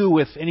nothing to do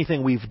with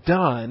anything we've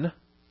done,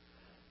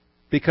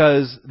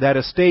 because that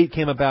estate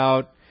came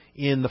about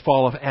in the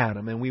fall of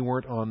Adam, and we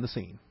weren't on the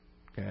scene.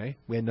 Okay?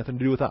 We had nothing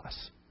to do with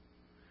us.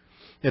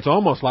 It's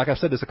almost like, I've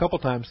said this a couple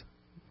times,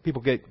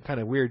 people get kind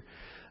of weird.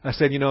 I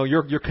said,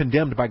 you're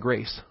condemned by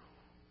grace.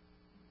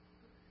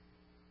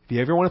 If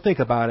you ever want to think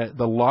about it,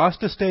 the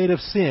lost estate of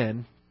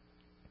sin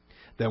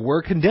that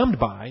we're condemned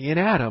by in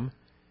Adam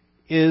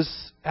is,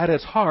 at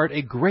its heart,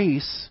 a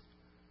grace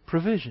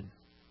provision.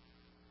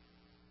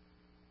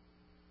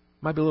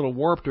 Might be a little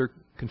warped or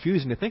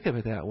confusing to think of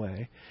it that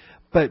way,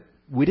 but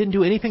we didn't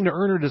do anything to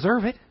earn or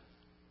deserve it.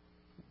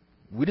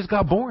 We just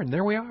got born.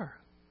 There we are.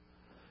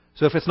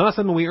 So if it's not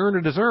something we earn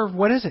or deserve,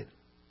 what is it?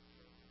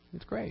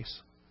 It's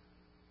grace.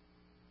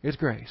 It's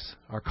grace.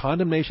 Our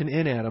condemnation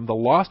in Adam, the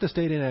lost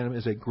estate in Adam,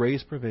 is a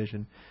grace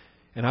provision.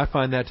 And I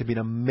find that to be an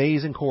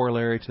amazing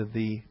corollary to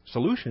the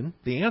solution,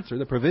 the answer,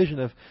 the provision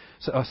of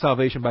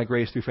salvation by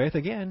grace through faith.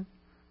 Again,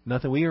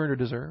 nothing we earned or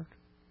deserved.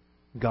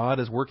 God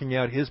is working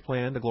out His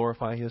plan to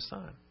glorify His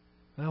Son.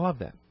 And I love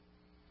that.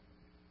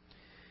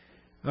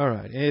 All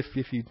right.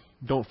 If you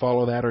don't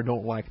follow that or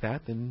don't like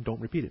that, then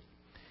don't repeat it.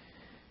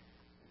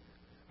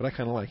 But I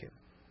kind of like it.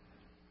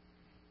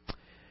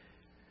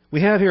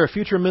 We have here a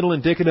future middle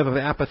indicative of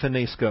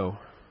apathenesko.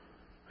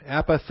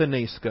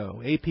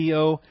 Apathenesko.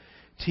 A-P-O-T-H-N-E-S-K-O.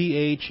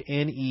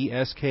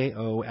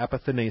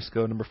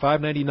 Apathenesko. Number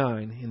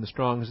 599 in the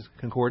Strong's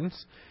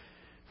Concordance.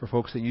 For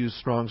folks that use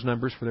Strong's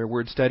numbers for their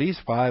word studies,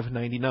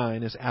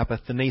 599 is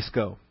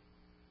apathenesko.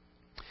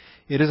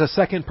 It is a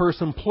second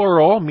person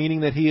plural, meaning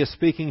that he is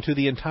speaking to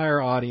the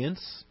entire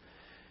audience.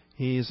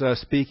 He's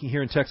speaking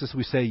here in Texas,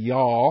 we say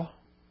y'all.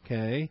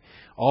 Okay,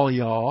 all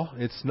y'all.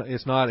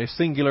 It's not a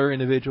singular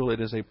individual. It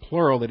is a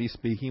plural that he's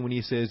speaking. When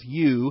he says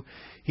you,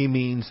 he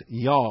means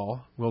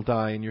y'all will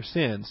die in your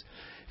sins.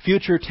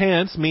 Future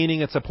tense,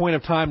 meaning it's a point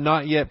of time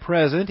not yet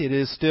present. It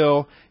is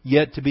still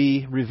yet to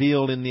be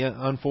revealed in the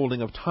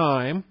unfolding of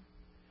time.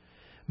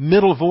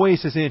 Middle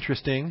voice is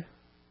interesting,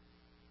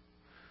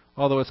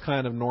 although it's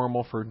kind of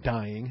normal for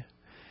dying.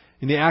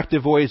 In the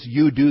active voice,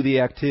 you do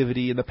the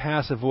activity. In the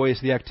passive voice,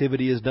 the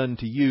activity is done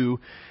to you.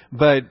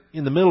 But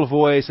in the middle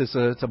voice, it's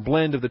a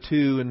blend of the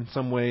two in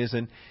some ways.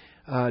 And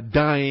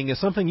dying is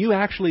something you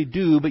actually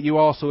do, but you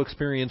also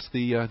experience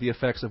the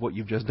effects of what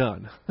you've just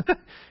done.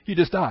 You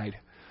just died.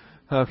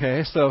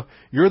 Okay, so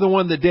you're the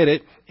one that did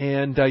it,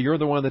 and you're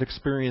the one that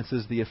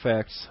experiences the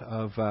effects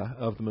of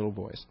the middle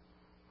voice.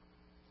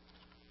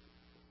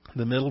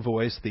 The middle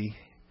voice, the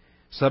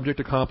subject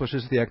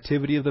accomplishes the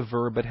activity of the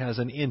verb, but has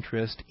an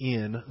interest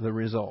in the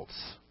results,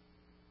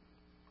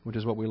 which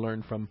is what we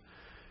learned from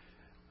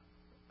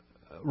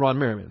Ron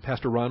Merriman,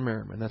 Pastor Ron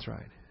Merriman, that's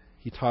right.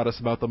 He taught us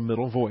about the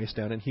middle voice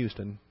down in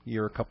Houston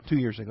 2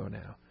 years ago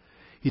now.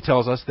 He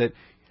tells us that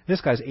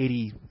this guy's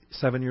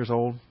 87 years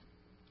old.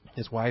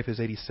 His wife is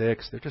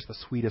 86. They're just the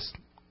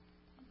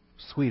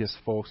sweetest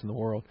folks in the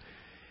world.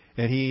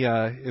 And he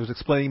was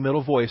explaining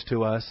middle voice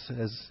to us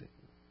as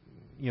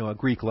a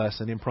Greek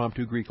lesson,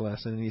 impromptu Greek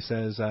lesson. And he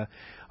says, I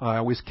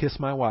always kiss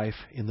my wife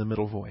in the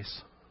middle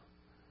voice.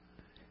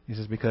 He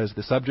says, because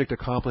the subject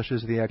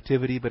accomplishes the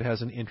activity but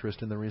has an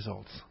interest in the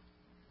results.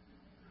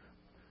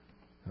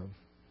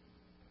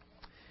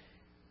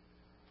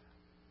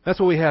 That's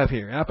what we have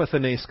here,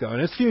 apathenesko.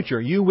 And it's future.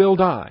 You will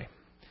die.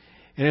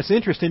 And it's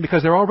interesting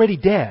because they're already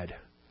dead.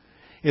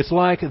 It's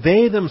like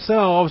they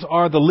themselves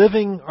are the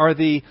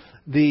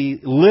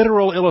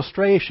literal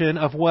illustration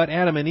of what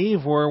Adam and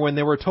Eve were when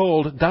they were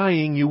told,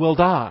 dying, you will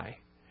die.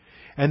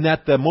 And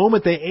that the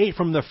moment they ate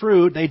from the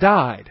fruit, they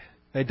died.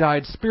 They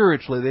died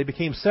spiritually. They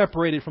became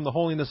separated from the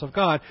holiness of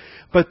God.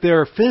 But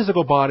their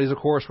physical bodies, of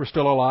course, were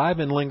still alive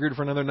and lingered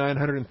for another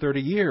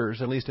 930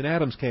 years, at least in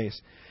Adam's case.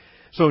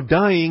 So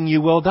dying,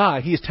 you will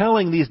die. He's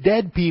telling these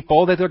dead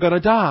people that they're going to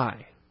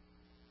die.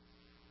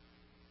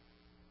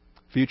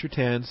 Future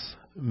tense,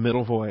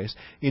 middle voice.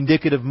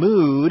 Indicative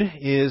mood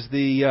is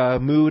the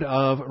mood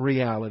of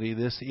reality.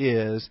 This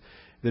is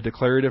the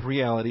declarative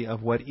reality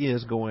of what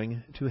is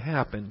going to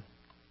happen.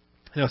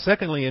 Now,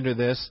 secondly, under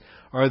this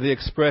are the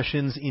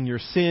expressions in your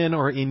sin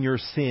or in your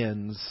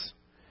sins.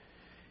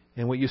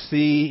 And what you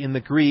see in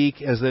the Greek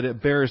is that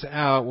it bears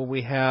out what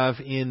we have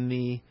in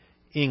the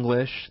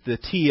English. The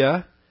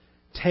tia,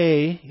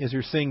 te is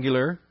your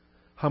singular.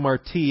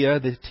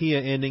 Hamartia, the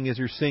tia ending is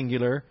your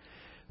singular.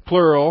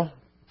 Plural,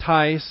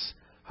 tais,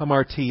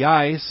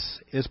 hamartiais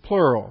is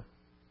plural.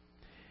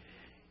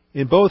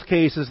 In both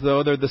cases,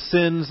 though, they're the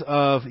sins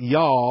of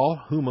y'all,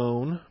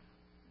 humon.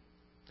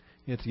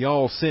 It's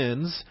y'all's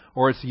sins,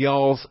 or it's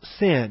y'all's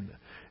sin.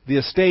 The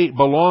estate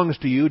belongs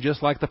to you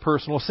just like the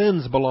personal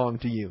sins belong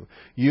to you.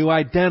 You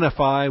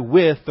identify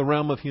with the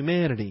realm of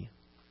humanity.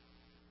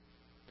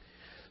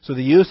 So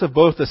the use of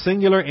both the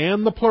singular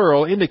and the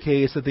plural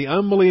indicates that the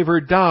unbeliever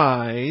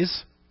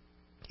dies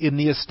in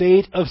the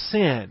estate of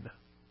sin.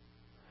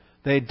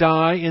 They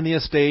die in the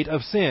estate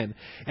of sin.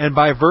 And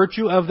by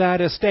virtue of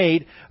that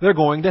estate, they're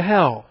going to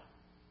hell.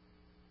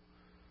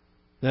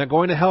 They're not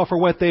going to hell for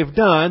what they've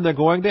done. They're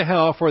going to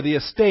hell for the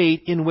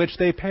estate in which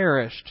they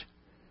perished.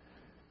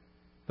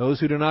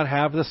 Those who do not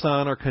have the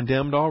Son are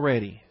condemned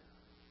already.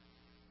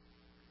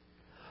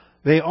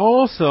 They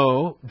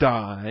also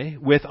die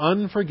with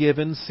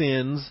unforgiven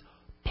sins,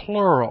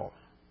 plural.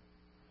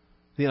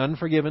 The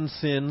unforgiven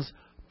sins,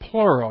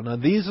 plural. Now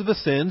these are the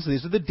sins,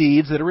 these are the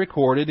deeds that are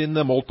recorded in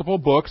the multiple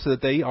books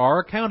that they are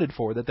accounted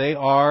for, that they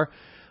are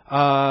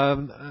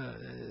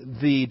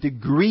the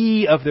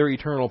degree of their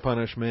eternal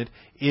punishment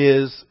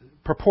is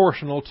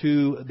proportional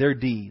to their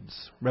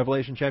deeds.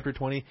 Revelation chapter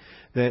 20,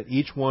 that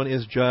each one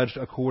is judged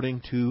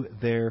according to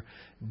their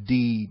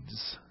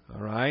deeds.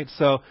 All right?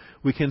 So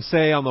we can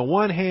say on the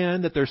one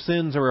hand that their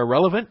sins are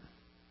irrelevant.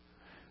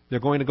 They're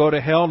going to go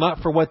to hell not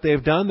for what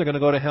they've done. They're going to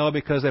go to hell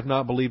because they've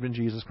not believed in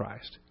Jesus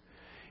Christ.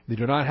 They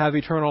do not have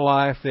eternal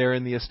life. They're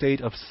in the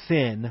estate of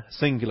sin,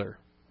 singular.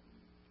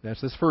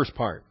 That's this first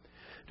part.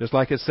 Just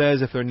like it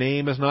says, if their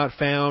name is not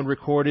found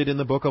recorded in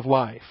the book of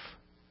life,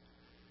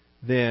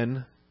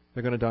 then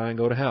they're going to die and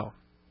go to hell.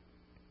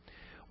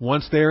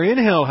 Once they're in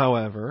hell,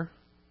 however,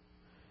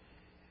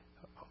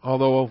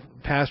 although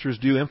pastors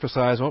do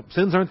emphasize,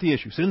 sins aren't the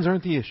issue, sins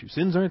aren't the issue,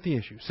 sins aren't the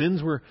issue.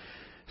 Sins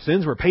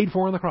were paid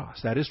for on the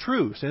cross. That is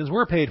true. Sins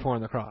were paid for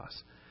on the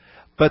cross.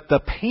 But the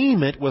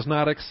payment was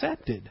not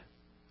accepted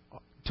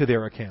to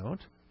their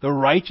account. The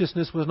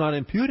righteousness was not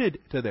imputed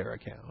to their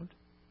account.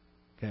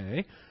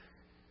 Okay?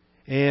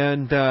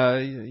 And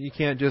you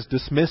can't just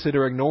dismiss it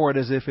or ignore it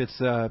as if it's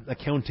an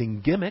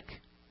accounting gimmick.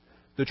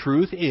 The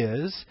truth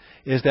is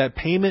that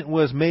payment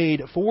was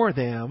made for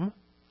them,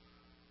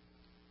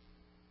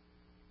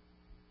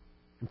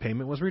 and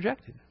payment was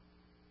rejected.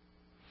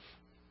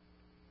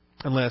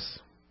 Unless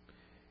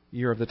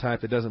you're of the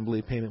type that doesn't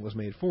believe payment was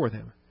made for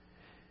them.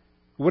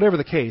 Whatever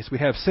the case, we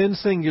have sin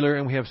singular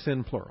and we have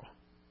sin plural.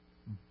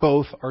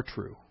 Both are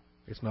true.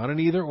 It's not an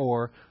either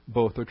or.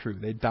 Both are true.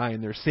 They die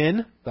in their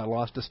sin, that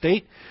lost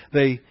estate.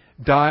 They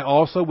die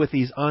also with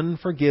these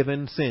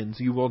unforgiven sins.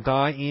 You will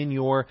die in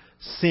your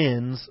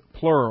sins,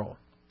 plural.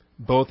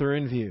 Both are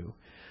in view.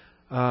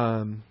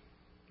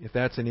 If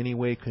that's in any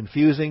way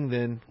confusing,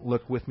 then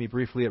look with me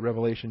briefly at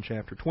Revelation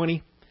chapter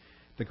 20,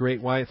 the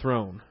great white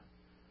throne.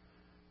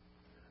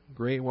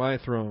 Great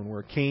white throne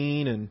where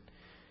Cain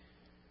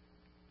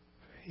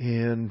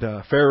and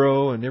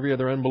Pharaoh and every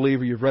other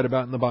unbeliever you've read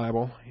about in the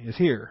Bible is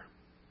here.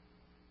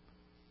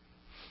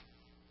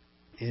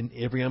 And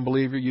every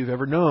unbeliever you've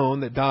ever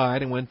known that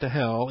died and went to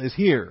hell is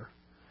here.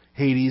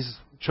 Hades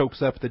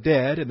chokes up the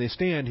dead, and they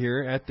stand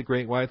here at the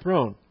great white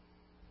throne.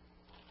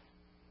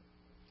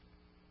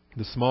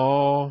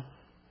 The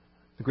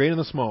great and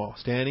the small,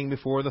 standing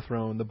before the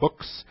throne. The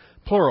books,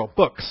 plural,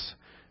 books,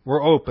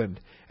 were opened.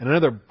 And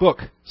another book,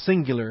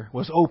 singular,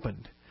 was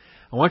opened.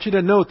 I want you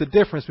to note the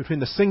difference between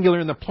the singular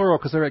and the plural,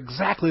 because they're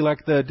exactly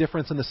like the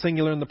difference in the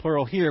singular and the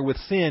plural here with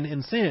sin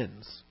and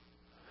sins.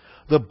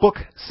 The book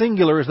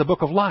singular is the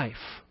book of life.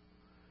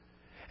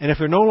 And if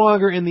they're no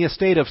longer in the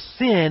estate of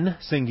sin,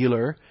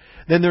 singular,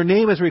 then their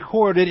name is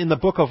recorded in the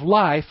book of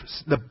life,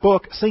 the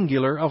book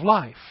singular of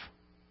life.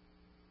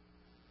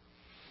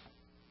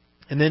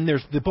 And then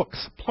there's the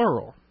books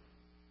plural.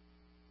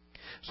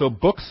 So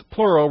books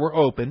plural were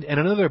opened, and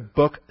another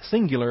book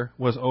singular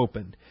was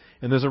opened.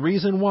 And there's a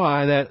reason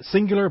why that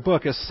singular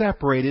book is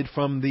separated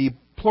from the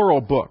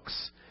plural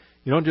books.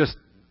 You don't just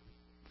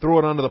throw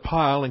it onto the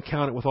pile and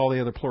count it with all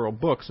the other plural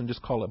books and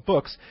just call it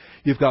books.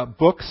 You've got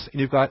books and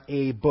you've got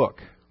a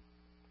book,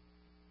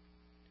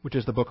 which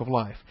is the book of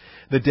life.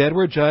 The dead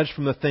were judged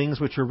from the things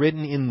which are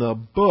written in the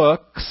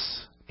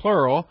books,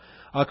 plural,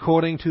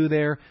 according to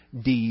their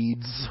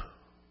deeds.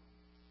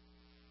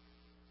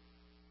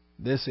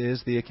 This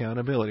is the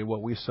accountability.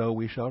 What we sow,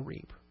 we shall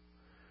reap.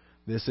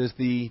 This is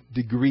the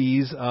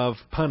degrees of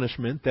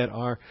punishment that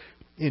are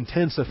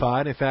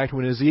intensified. In fact,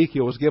 when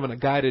Ezekiel was given a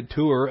guided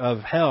tour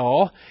of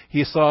hell,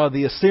 he saw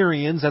the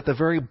Assyrians at the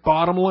very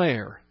bottom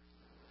layer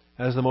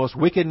as the most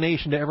wicked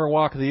nation to ever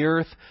walk the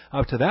earth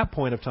up to that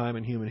point of time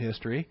in human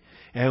history.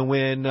 And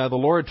when the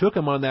Lord took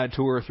him on that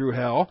tour through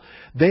hell,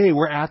 they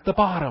were at the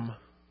bottom.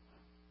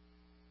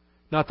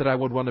 Not that I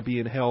would want to be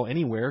in hell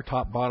anywhere,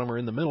 top, bottom, or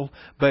in the middle,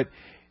 but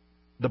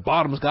the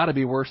bottom's got to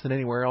be worse than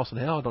anywhere else in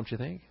hell, don't you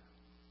think?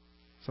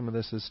 Some of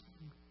this is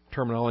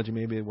terminology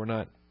maybe we're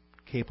not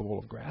capable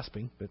of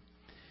grasping. But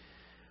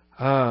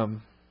now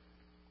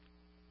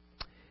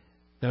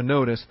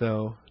notice,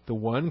 though, the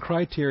one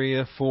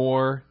criteria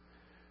for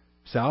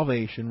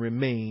salvation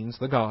remains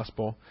the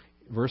gospel.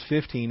 Verse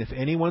 15, if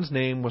anyone's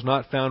name was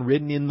not found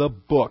written in the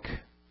book,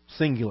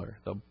 singular,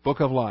 the book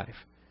of life,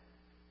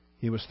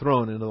 he was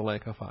thrown into the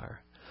lake of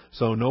fire.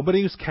 So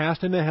nobody who's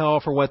cast into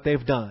hell for what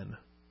they've done.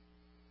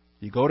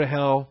 You go to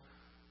hell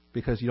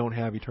because you don't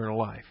have eternal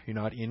life. You're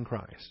not in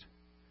Christ.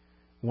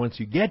 Once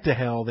you get to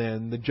hell,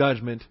 then the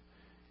judgment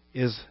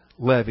is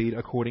levied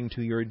according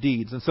to your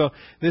deeds. And so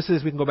this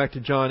is, we can go back to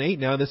John 8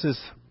 now. This is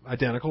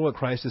identical to what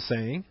Christ is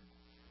saying.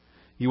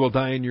 You will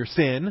die in your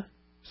sin,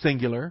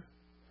 singular.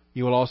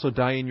 You will also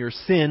die in your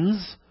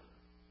sins,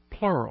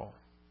 plural.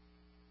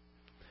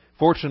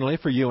 Fortunately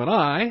for you and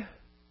I,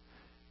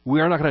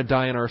 we are not going to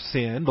die in our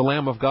sin. The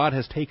Lamb of God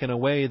has taken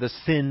away the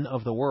sin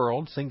of the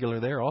world,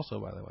 singular there also,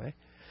 by the way.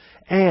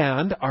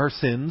 And our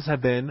sins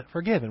have been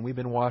forgiven. We've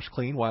been washed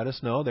clean, white as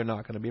snow. They're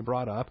not going to be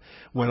brought up.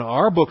 When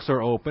our books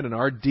are open and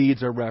our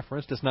deeds are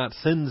referenced, it's not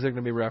sins that are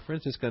going to be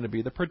referenced. It's going to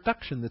be the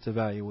production that's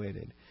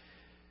evaluated.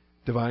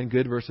 Divine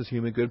good versus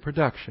human good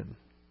production.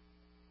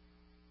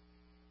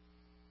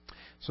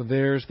 So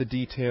there's the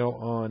detail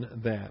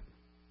on that.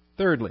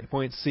 Thirdly,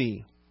 point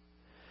C.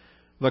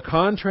 The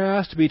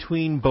contrast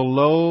between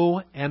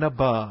below and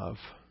above.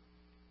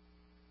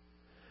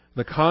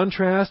 The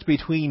contrast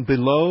between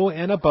below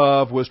and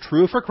above was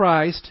true for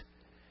Christ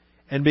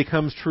and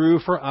becomes true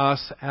for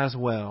us as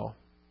well.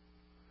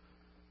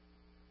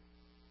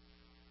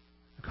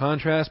 The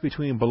contrast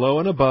between below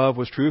and above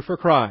was true for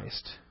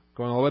Christ.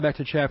 Going all the way back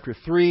to chapter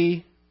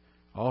 3,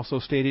 also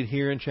stated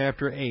here in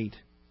chapter 8.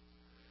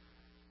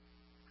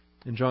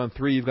 In John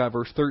 3, you've got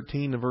verse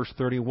 13 and verse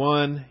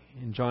 31.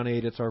 In John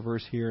 8, it's our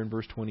verse here in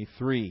verse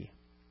 23.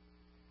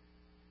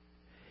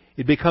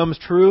 It becomes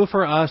true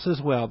for us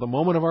as well. The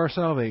moment of our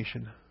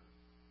salvation,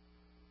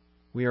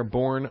 we are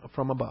born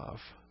from above.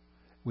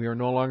 We are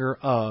no longer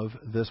of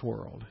this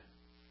world.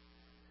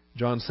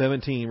 John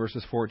 17,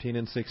 verses 14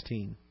 and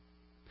 16.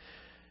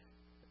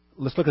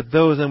 Let's look at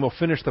those and we'll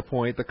finish the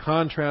point. The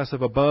contrast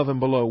of above and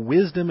below.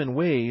 Wisdom and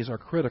ways are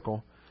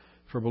critical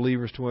for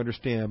believers to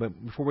understand.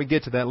 But before we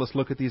get to that, let's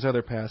look at these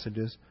other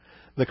passages.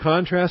 The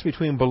contrast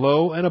between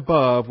below and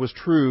above was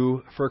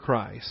true for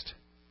Christ.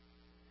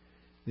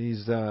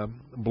 These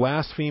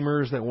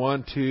blasphemers that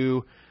want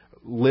to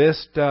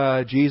list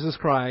Jesus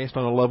Christ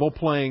on a level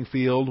playing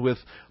field with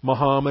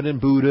Muhammad and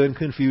Buddha and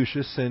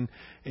Confucius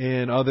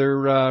and other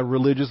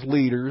religious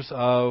leaders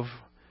of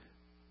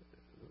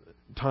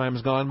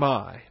times gone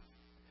by.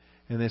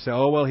 And they say,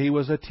 oh, well, he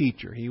was a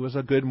teacher. He was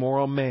a good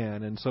moral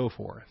man and so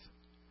forth.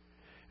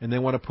 And they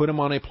want to put him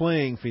on a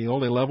playing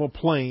field, a level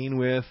plane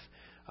with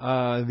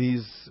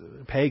these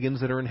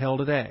pagans that are in hell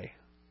today.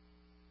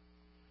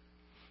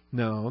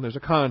 No, there's a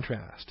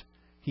contrast.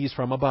 He's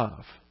from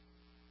above.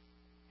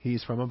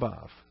 He's from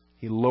above.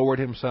 He lowered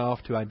himself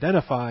to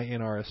identify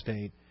in our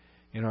estate,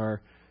 in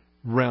our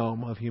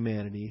realm of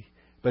humanity.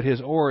 But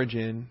his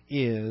origin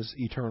is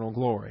eternal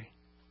glory.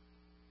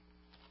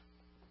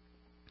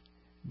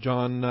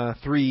 John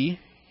 3,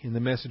 in the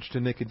message to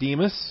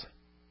Nicodemus,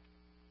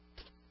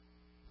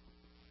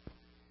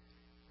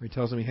 where he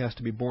tells him he has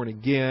to be born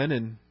again,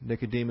 and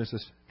Nicodemus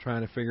is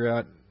trying to figure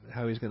out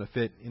how he's going to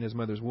fit in his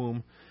mother's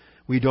womb.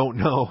 We don't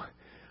know,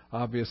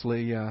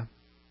 obviously.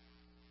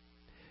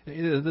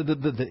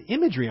 The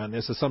imagery on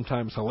this is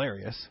sometimes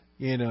hilarious.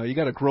 You know, you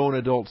got a grown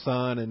adult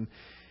son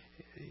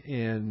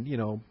and you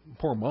know,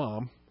 poor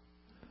mom.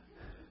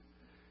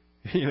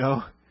 You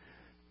know,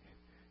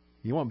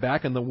 You want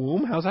back in the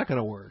womb? How's that going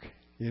to work?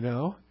 You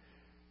know?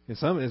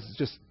 It's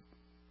just,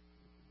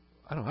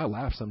 I don't know, I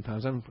laugh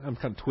sometimes. I'm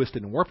kind of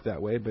twisted and warped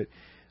that way, but,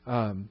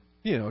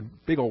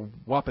 big old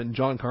whopping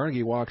John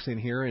Carnegie walks in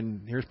here,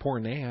 and here's poor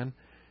Nan.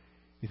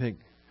 You think,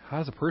 how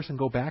does a person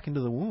go back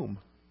into the womb?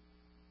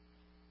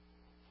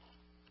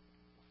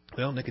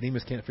 Well,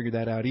 Nicodemus can't figure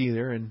that out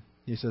either, and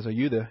he says, are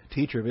you the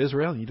teacher of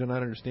Israel, and you do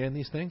not understand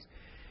these things?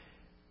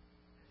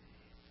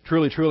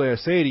 Truly, truly, I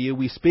say to you,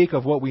 we speak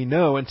of what we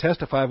know and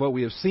testify of what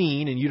we have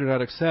seen, and you do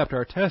not accept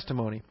our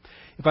testimony.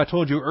 If I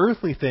told you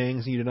earthly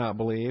things and you do not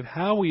believe,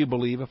 how will you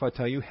believe if I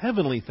tell you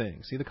heavenly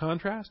things? See the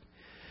contrast?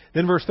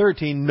 Then verse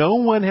 13, no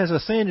one has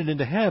ascended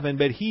into heaven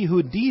but he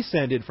who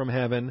descended from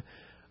heaven,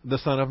 the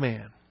Son of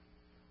Man.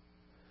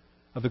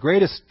 Of the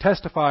greatest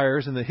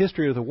testifiers in the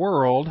history of the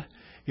world,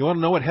 you want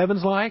to know what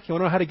heaven's like? You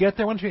want to know how to get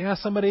there? Why don't you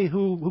ask somebody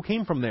who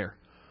came from there?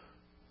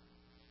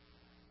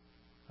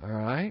 All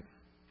right.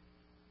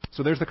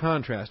 So there's the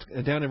contrast.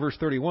 And down in verse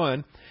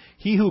 31,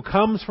 he who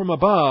comes from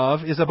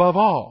above is above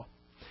all.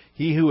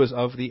 He who is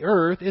of the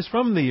earth is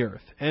from the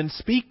earth and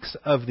speaks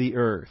of the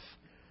earth.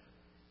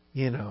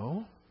 You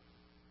know,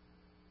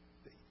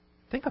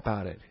 think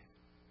about it.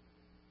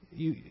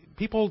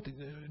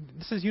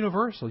 This is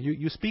universal.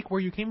 You speak where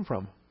you came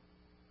from,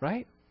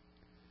 right?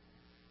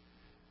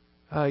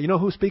 You know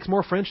who speaks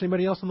more French than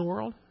anybody else in the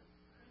world?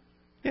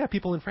 Yeah,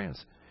 people in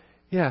France.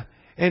 Yeah,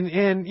 and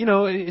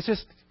it's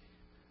just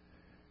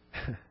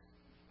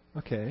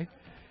okay.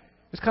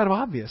 It's kind of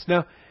obvious.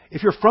 Now,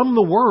 if you're from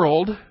the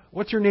world,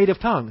 what's your native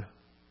tongue,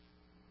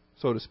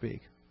 so to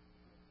speak?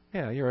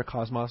 Yeah, you're a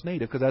cosmos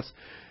native because that's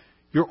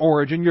your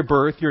origin, your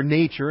birth, your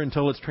nature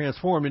until it's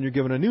transformed and you're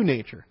given a new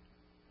nature.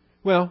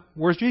 Well,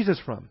 where's Jesus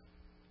from?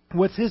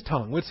 What's his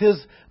tongue? What's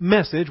his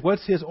message?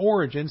 What's his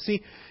origin?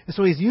 See, and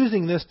so he's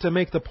using this to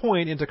make the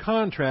point into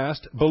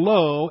contrast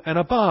below and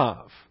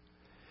above.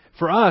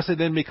 For us, it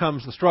then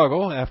becomes the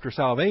struggle after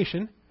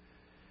salvation.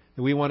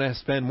 We want to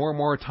spend more and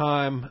more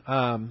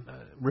time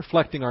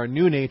reflecting our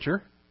new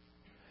nature,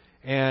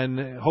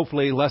 and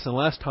hopefully less and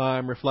less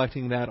time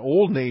reflecting that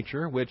old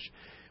nature, which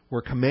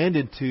we're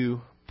commanded to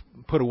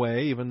put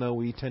away, even though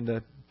we tend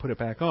to put it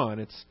back on.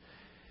 It's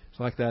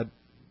like that,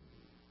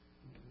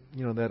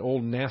 that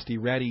old nasty,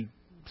 ratty,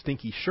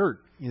 stinky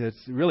shirt.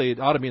 It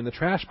ought to be in the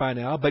trash by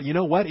now, but you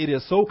know what? It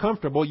is so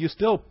comfortable, you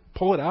still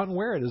pull it out and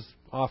wear it as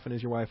often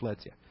as your wife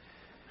lets you.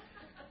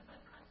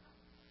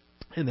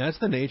 And that's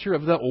the nature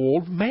of the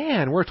old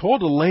man. We're told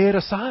to lay it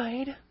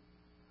aside.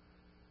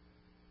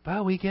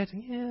 But we get,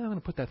 I'm going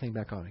to put that thing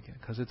back on again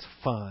because it's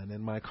fun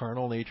and my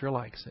carnal nature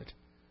likes it.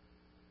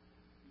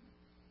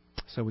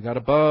 So we got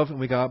above and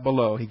we got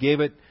below.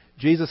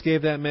 Jesus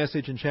gave that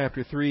message in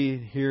chapter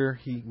 3. Here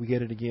we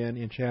get it again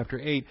in chapter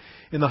 8.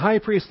 In the high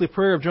priestly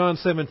prayer of John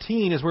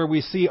 17 is where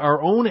we see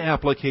our own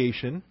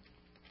application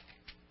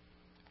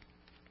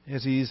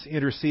as he's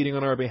interceding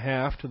on our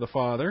behalf to the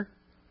Father.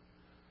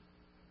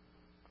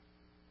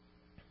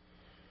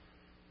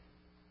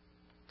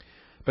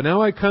 But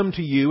now I come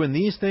to you, and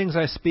these things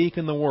I speak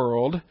in the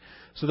world,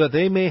 so that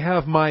they may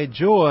have my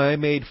joy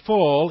made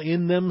full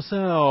in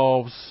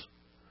themselves.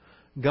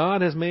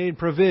 God has made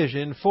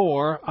provision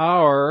for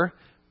our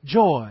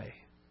joy,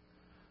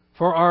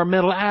 for our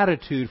mental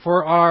attitude,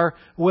 for our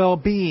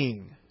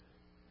well-being.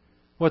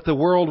 What the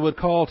world would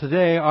call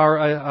today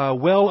our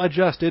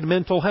well-adjusted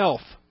mental health.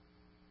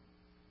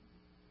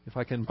 If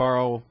I can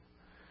borrow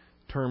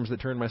terms that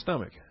turn my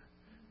stomach.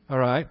 All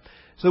right?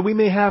 So we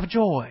may have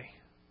joy.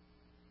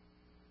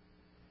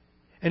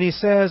 And he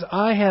says,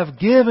 I have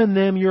given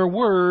them your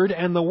word,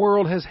 and the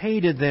world has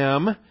hated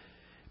them,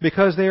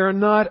 because they are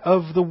not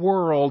of the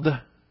world.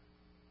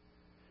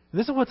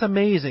 This is what's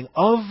amazing.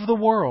 Of the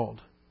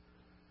world.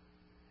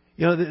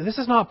 This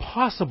is not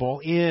possible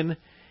in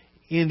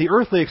the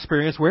earthly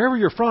experience. Wherever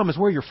you're from is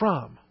where you're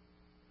from.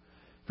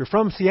 If you're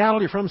from Seattle,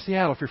 you're from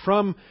Seattle. If you're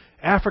from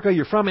Africa,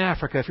 you're from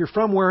Africa. If you're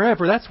from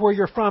wherever, that's where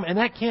you're from. And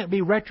that can't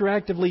be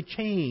retroactively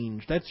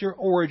changed. That's your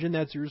origin.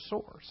 That's your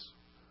source.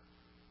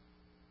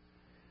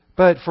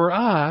 But for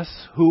us,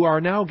 who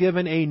are now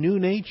given a new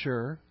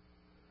nature,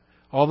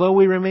 although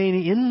we remain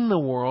in the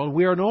world,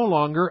 we are no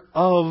longer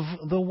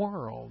of the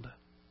world.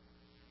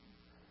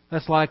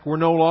 That's like we're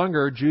no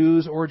longer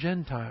Jews or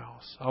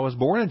Gentiles. I was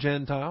born a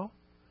Gentile,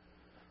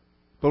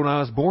 but when I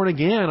was born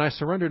again, I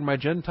surrendered my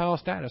Gentile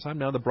status. I'm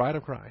now the bride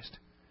of Christ,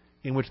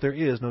 in which there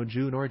is no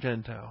Jew nor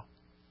Gentile.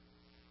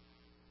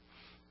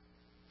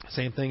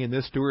 Same thing in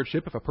this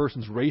stewardship. If a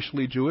person's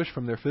racially Jewish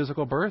from their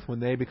physical birth, when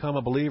they become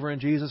a believer in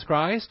Jesus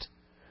Christ,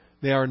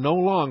 they are no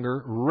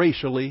longer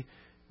racially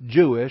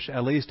Jewish,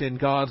 at least in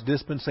God's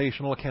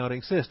dispensational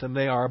accounting system.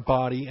 They are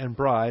body and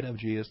bride of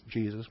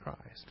Jesus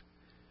Christ.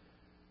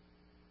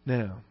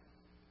 Now,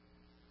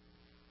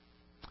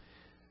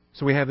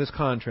 so we have this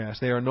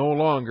contrast. They are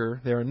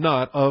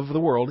not of the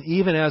world,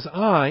 even as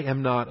I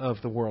am not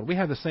of the world. We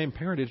have the same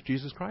parentage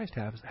Jesus Christ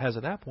has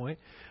at that point.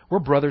 We're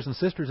brothers and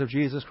sisters of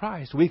Jesus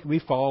Christ. We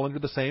fall under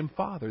the same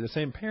Father, the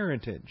same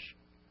parentage.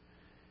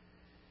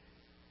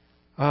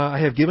 I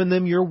have given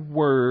them your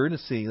word.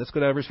 Let's see. Let's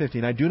go to verse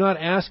 15. I do not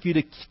ask you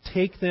to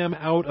take them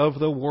out of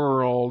the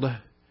world.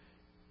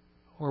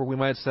 Or we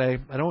might say,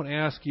 I don't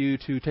ask you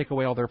to take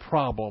away all their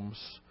problems.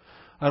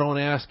 I don't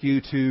ask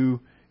you to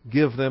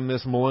give them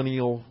this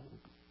millennial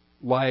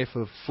life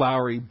of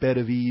flowery bed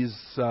of ease,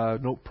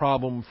 no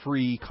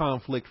problem-free,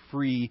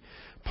 conflict-free,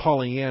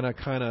 Pollyanna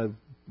kind of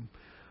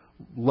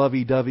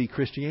lovey-dovey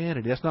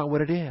Christianity. That's not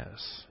what it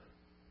is.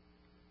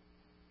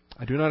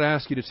 I do not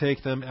ask you to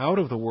take them out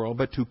of the world,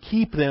 but to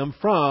keep them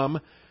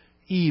from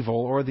evil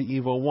or the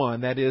evil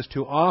one. That is,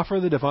 to offer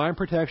the divine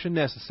protection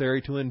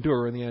necessary to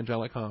endure in the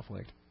angelic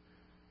conflict.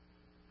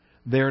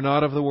 They are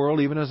not of the world,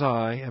 even as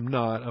I am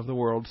not of the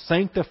world.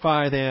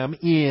 Sanctify them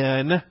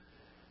in,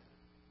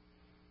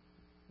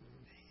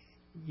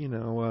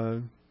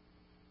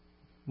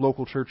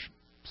 local church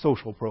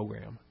social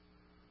program.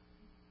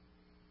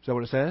 Is that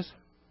what it says?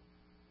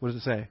 What does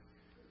it say?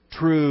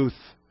 Truth.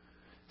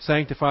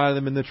 Sanctify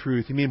them in the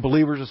truth. You mean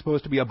believers are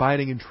supposed to be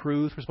abiding in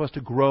truth? We're supposed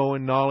to grow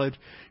in knowledge.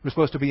 We're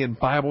supposed to be in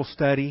Bible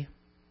study.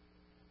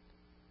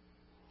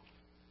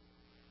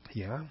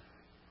 Yeah.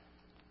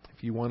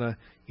 If you want to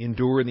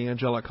endure in the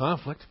angelic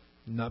conflict,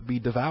 not be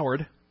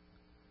devoured.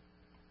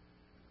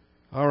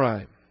 All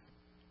right.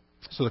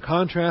 So the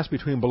contrast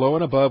between below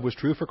and above was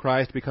true for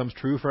Christ, becomes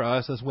true for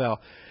us as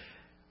well.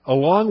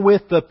 Along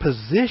with the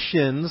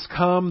positions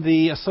come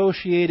the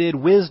associated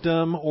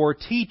wisdom or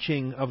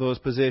teaching of those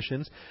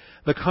positions.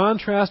 The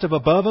contrast of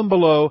above and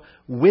below,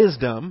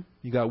 wisdom.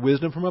 You got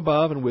wisdom from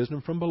above and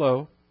wisdom from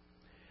below.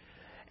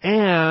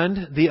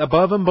 And the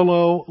above and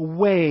below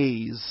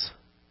ways.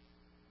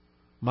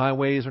 My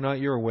ways are not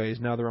your ways.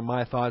 Neither are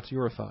my thoughts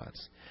your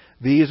thoughts.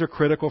 These are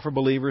critical for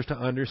believers to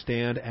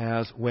understand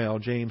as well.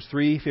 James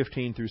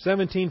 3:15 through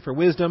 17 for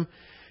wisdom,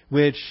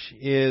 which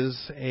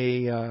is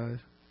a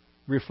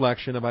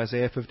reflection of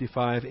Isaiah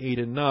 55:8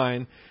 and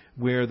 9,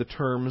 where the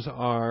terms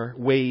are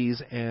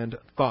ways and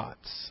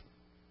thoughts.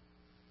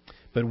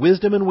 But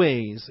wisdom and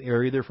ways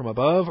are either from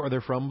above or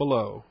they're from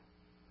below.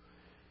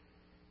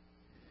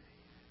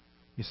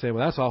 You say,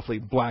 well, that's awfully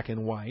black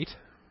and white.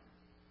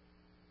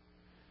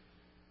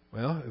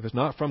 Well, if it's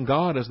not from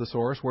God as the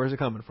source, where is it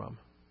coming from?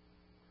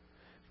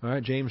 All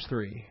right, James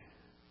 3.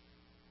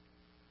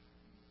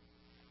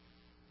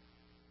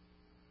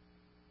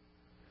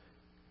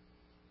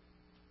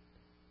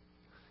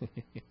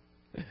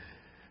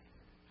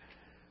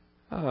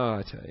 Oh,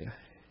 I tell you.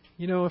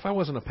 If I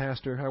wasn't a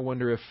pastor, I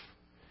wonder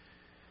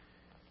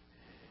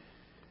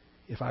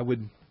if I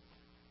would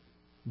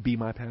be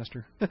my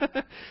pastor.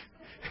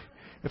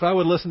 If I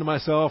would listen to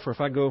myself, or if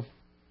I go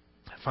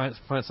find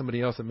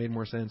somebody else that made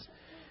more sense.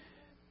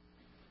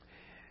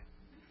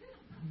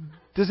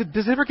 Does it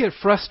ever get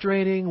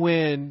frustrating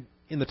when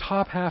in the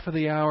top half of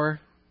the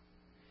hour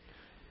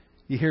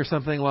you hear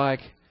something like,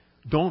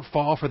 don't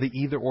fall for the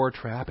either or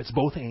trap, it's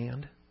both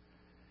and.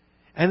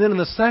 And then in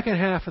the second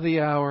half of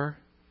the hour,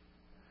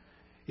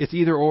 it's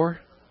either or.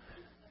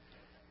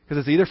 Because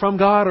it's either from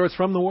God or it's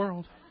from the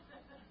world.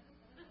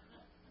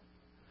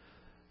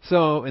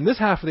 So in this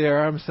half of the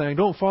hour, I'm saying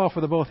don't fall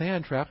for the both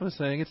and trap. I'm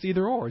saying it's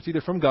either or. It's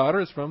either from God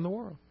or it's from the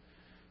world.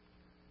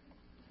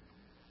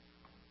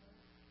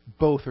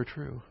 Both are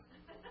true.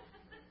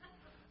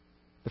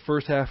 The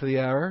first half of the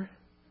hour,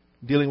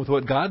 dealing with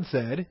what God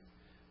said,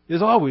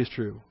 is always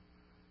true.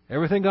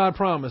 Everything God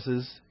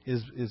promises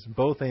is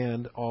both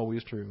and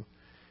always true.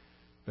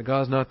 But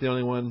God's not the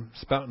only one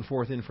spouting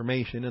forth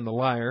information, and the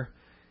liar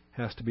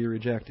has to be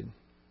rejected.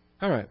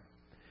 All right.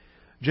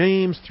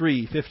 James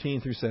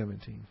 3:15 through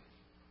 17.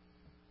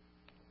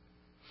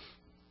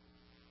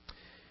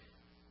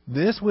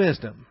 This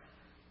wisdom,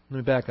 let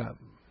me back up.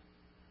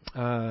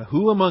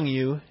 Who among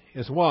you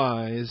is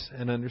wise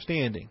and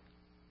understanding?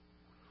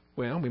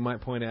 Well, we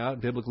might point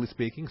out, biblically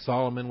speaking,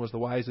 Solomon was the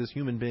wisest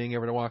human being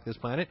ever to walk this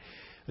planet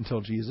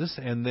until Jesus.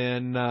 And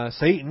then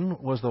Satan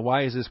was the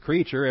wisest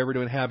creature ever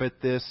to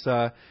inhabit this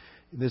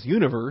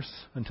universe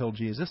until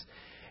Jesus.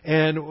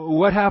 And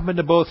what happened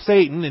to both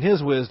Satan and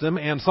his wisdom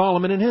and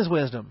Solomon and his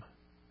wisdom?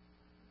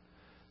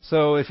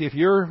 So if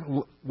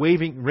you're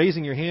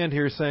raising your hand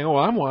here saying, oh,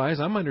 I'm wise,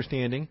 I'm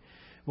understanding,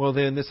 well,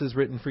 then this is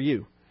written for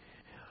you.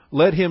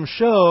 Let him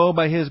show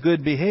by his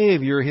good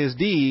behavior his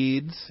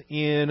deeds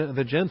in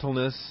the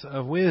gentleness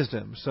of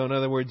wisdom. So in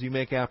other words, you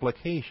make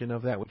application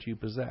of that which you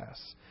possess.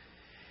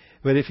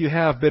 But if you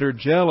have bitter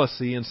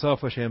jealousy and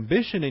selfish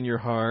ambition in your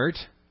heart,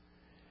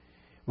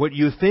 what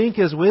you think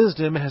is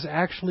wisdom has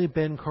actually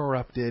been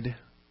corrupted. And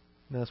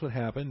that's what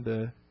happened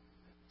to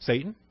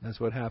Satan. That's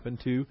what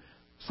happened to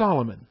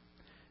Solomon.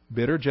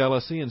 Bitter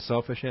jealousy and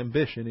selfish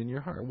ambition in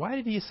your heart.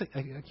 Why did he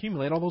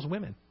accumulate all those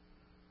women?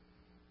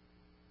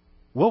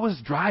 What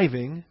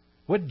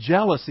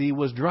jealousy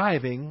was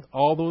driving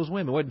all those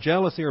women? What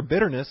jealousy or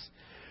bitterness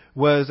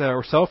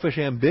or selfish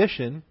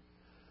ambition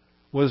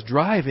was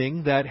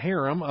driving that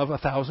harem of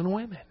 1,000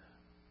 women?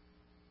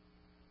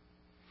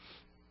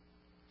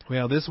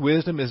 Well, this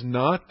wisdom is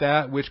not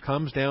that which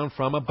comes down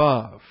from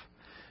above,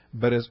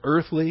 but is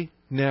earthly,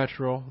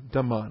 natural,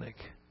 demonic.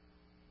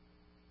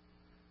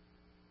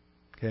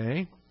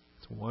 Okay?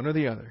 It's one or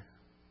the other.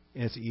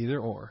 It's either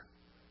or,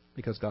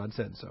 because God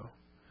said so.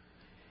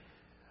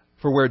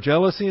 For where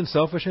jealousy and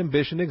selfish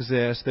ambition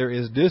exist, there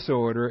is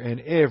disorder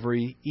and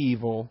every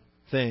evil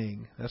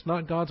thing. That's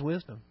not God's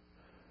wisdom.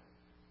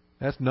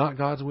 That's not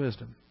God's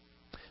wisdom.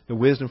 The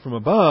wisdom from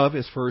above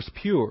is first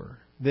pure,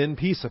 then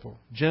peaceable,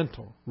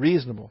 gentle,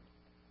 reasonable,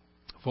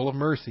 full of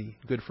mercy,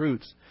 good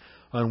fruits,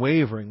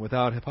 unwavering,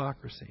 without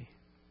hypocrisy.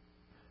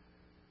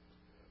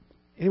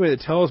 Anybody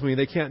that tells me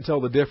they can't tell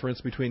the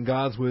difference between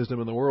God's wisdom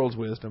and the world's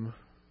wisdom,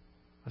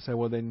 I say,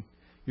 well, then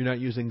you're not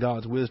using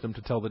God's wisdom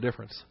to tell the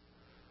difference.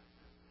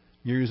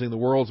 You're using the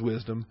world's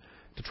wisdom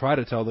to try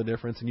to tell the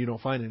difference, and you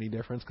don't find any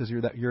difference because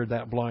you're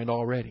that blind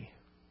already.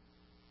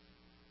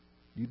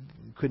 You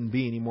couldn't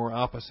be any more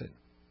opposite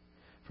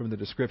from the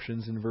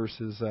descriptions in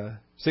verses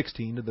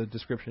 16 to the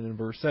description in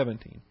verse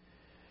 17.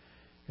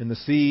 And the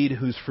seed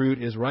whose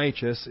fruit is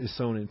righteous is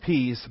sown in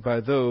peace by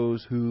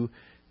those who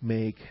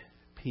make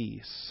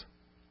peace.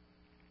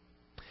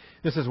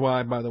 This is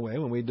why, by the way,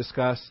 when we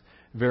discuss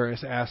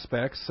various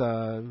aspects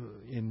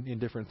in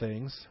different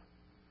things,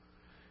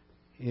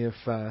 if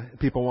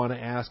people want to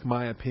ask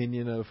my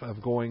opinion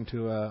of going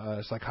to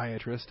a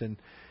psychiatrist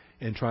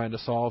and trying to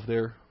solve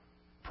their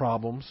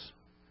problems,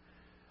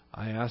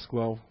 I ask,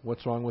 well,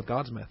 what's wrong with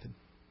God's method?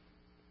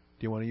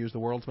 Do you want to use the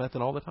world's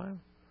method all the time?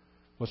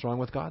 What's wrong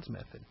with God's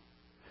method?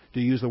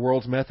 Do you use the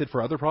world's method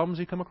for other problems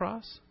you come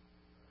across?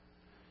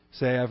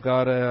 Say, I've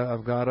got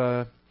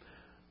a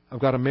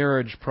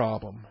marriage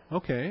problem.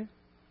 Okay.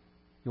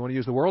 You want to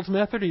use the world's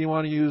method or you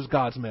want to use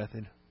God's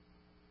method?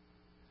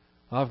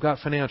 I've got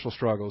financial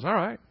struggles. All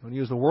right. You want to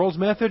use the world's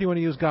method or you want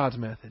to use God's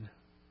method?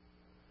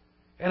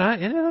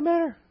 And it doesn't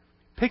matter.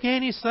 Pick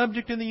any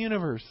subject in the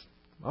universe.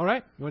 All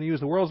right. You want to use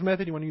the world's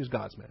method or you want to use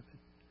God's method?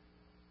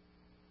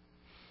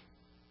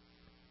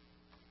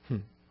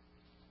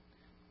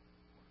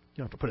 You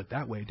don't have to put it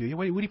that way, do you?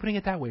 What are you putting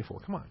it that way for?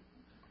 Come on.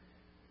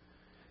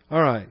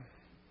 All right.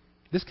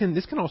 This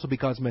can also be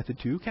God's method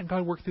too. Can't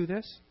God work through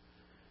this?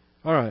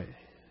 All right.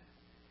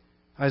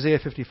 Isaiah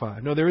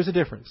 55. No, there is a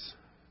difference.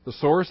 The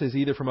source is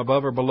either from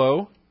above or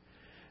below.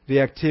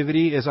 The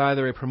activity is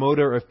either a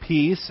promoter of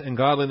peace and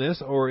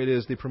godliness, or it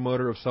is the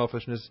promoter of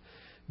selfishness,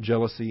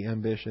 jealousy,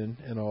 ambition,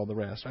 and all the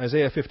rest.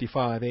 Isaiah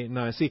 55, 8 and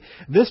 9. See,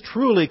 this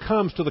truly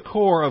comes to the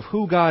core of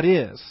who God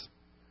is,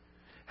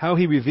 how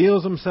He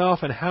reveals Himself,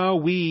 and how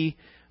we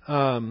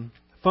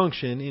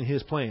function in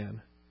His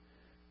plan.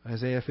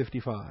 Isaiah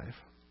 55.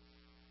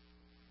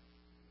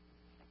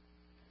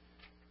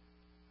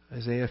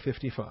 Isaiah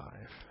 55.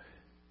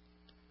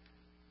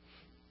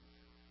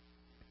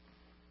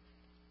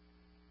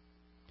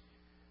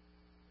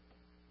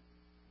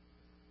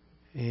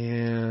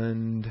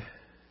 And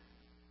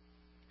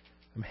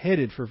I'm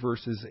headed for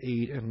verses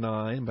 8 and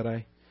 9, but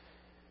I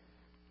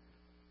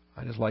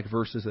just like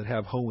verses that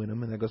have ho in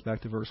them, and that goes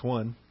back to verse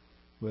 1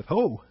 with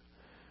ho.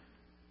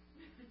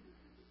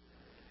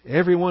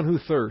 Everyone who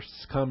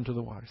thirsts, come to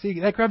the water.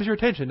 See, that grabs your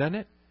attention, doesn't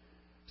it?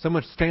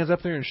 Someone stands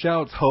up there and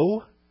shouts,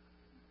 ho.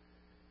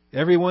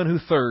 Everyone who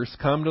thirsts,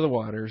 come to the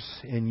waters,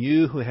 and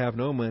you who have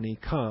no money,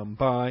 come,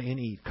 buy and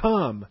eat.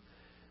 Come,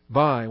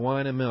 buy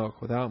wine and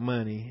milk without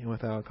money and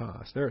without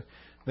cost.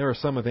 There are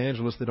some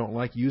evangelists that don't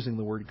like using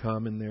the word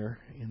come in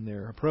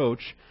their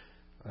approach.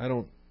 I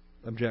don't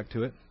object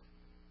to it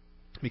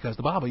because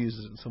the Bible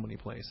uses it in so many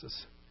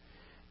places.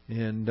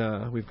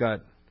 And we've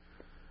got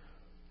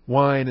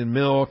wine and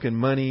milk and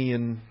money,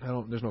 and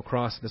there's no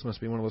cross. This must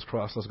be one of those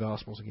crossless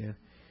gospels again.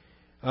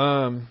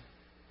 All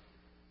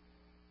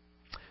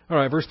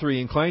right, verse 3,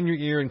 incline your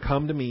ear and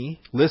come to me.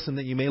 Listen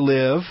that you may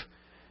live,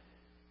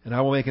 and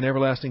I will make an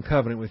everlasting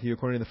covenant with you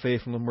according to the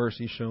faithful and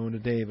mercy shown to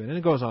David. And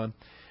it goes on.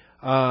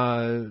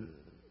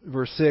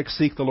 Verse 6,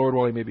 seek the Lord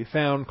while He may be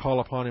found. Call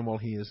upon Him while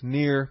He is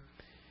near.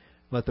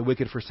 Let the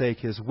wicked forsake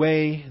his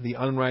way, the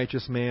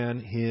unrighteous man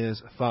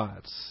his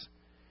thoughts.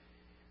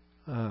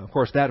 Of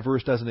course, that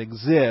verse doesn't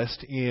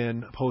exist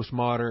in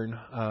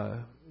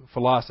postmodern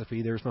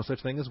philosophy. There's no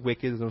such thing as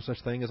wicked. There's no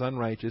such thing as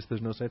unrighteous.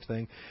 There's no such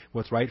thing.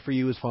 What's right for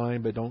you is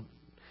fine, but don't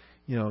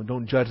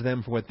judge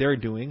them for what they're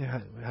doing.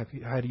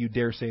 How do you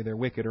dare say they're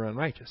wicked or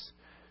unrighteous?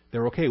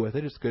 They're okay with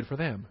it. It's good for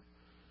them.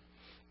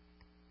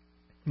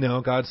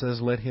 No, God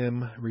says, let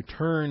him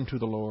return to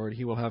the Lord.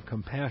 He will have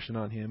compassion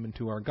on him, and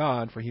to our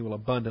God, for He will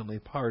abundantly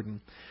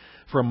pardon.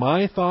 For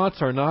my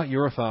thoughts are not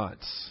your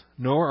thoughts,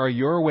 nor are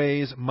your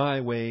ways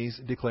my ways,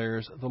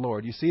 declares the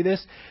Lord. You see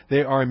this?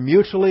 They are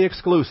mutually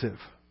exclusive.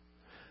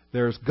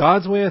 There's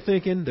God's way of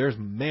thinking, there's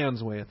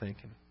man's way of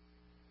thinking.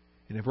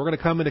 And if we're going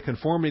to come into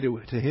conformity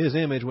to His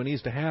image, what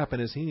needs to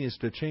happen is He needs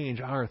to change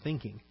our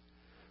thinking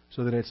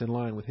so that it's in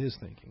line with His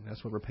thinking.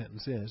 That's what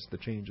repentance is, the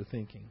change of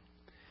thinking.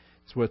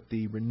 It's what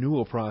the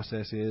renewal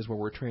process is, where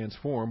we're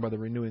transformed by the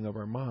renewing of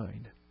our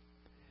mind.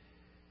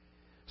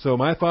 So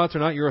my thoughts are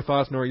not your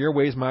thoughts, nor your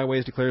ways my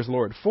ways, declares the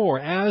Lord. For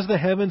as the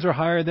heavens are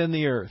higher than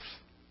the earth,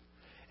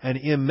 an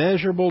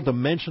immeasurable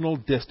dimensional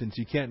distance.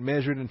 You can't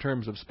measure it in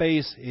terms of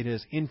space. It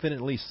is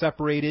infinitely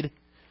separated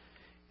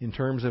in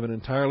terms of an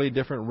entirely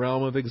different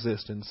realm of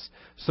existence.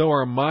 So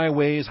are my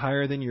ways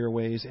higher than your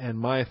ways, and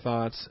my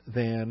thoughts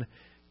than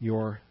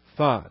your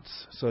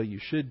thoughts. So you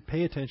should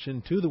pay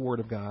attention to the Word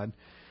of God,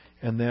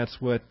 and that's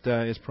what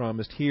is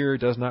promised here.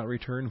 Does not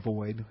return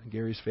void.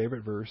 Gary's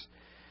favorite verse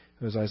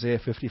was Isaiah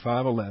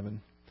 55:11.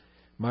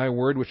 My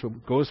word which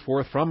goes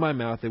forth from my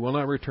mouth, it will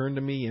not return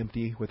to me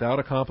empty, without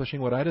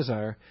accomplishing what I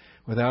desire,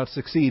 without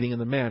succeeding in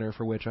the manner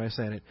for which I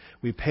sent it.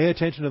 We pay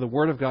attention to the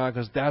Word of God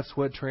because that's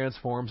what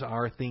transforms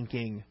our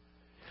thinking.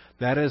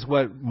 That is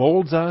what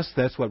molds us.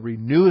 That's what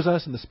renews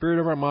us in the spirit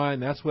of our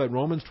mind. That's what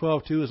Romans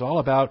 12:2 is all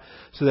about,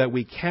 so that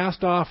we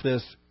cast off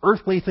this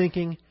earthly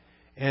thinking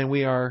and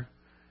we are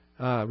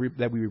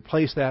that we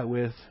replace that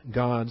with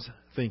God's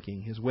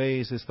thinking, His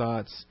ways, His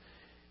thoughts,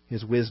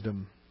 His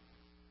wisdom.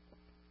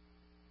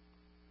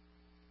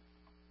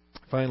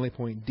 Finally,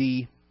 point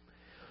D,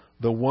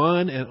 the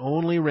one and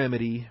only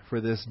remedy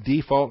for this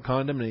default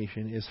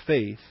condemnation is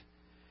faith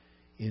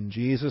in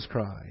Jesus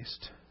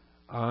Christ.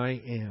 I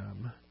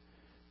am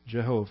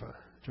Jehovah.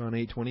 John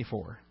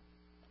 8:24.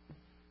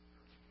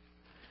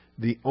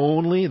 The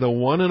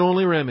one and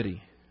only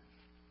remedy.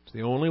 It's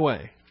the only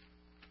way.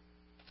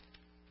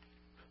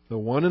 The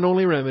one and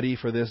only remedy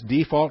for this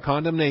default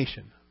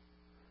condemnation.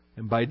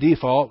 And by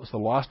default, it's the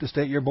lost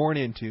estate you're born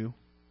into.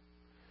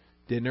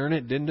 Didn't earn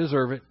it, didn't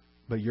deserve it,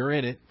 but you're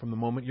in it from the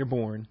moment you're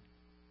born.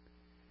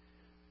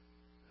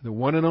 The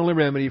one and only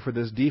remedy for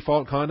this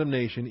default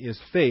condemnation is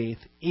faith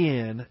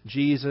in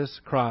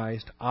Jesus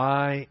Christ.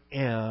 I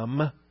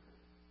am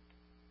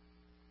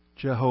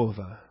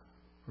Jehovah,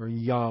 or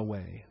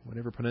Yahweh,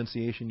 whatever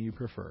pronunciation you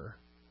prefer.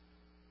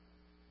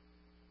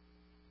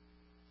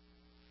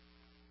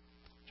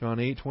 John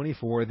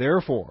 8:24,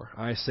 therefore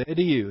I say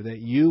to you that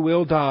you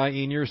will die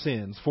in your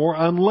sins, for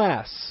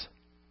unless,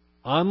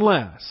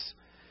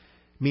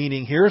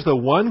 meaning here's the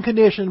one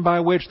condition by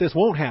which this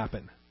won't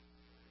happen.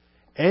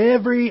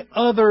 Every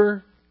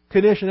other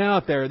condition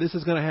out there, this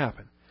is going to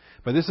happen.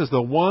 But this is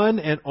the one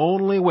and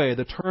only way.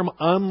 The term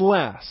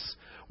unless,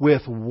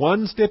 with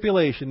one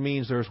stipulation,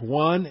 means there's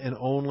one and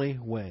only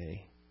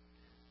way.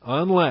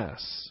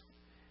 Unless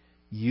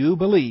you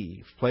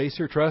believe, place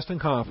your trust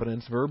and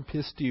confidence, verb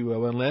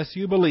pisteuo, unless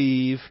you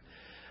believe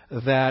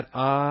that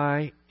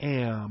I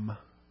am,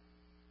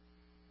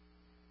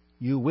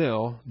 you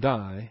will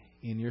die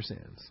in your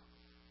sins.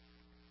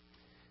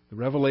 The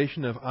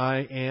revelation of I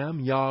am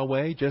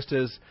Yahweh, just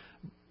as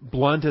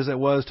blunt as it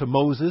was to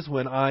Moses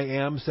when I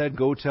am said,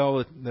 go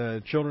tell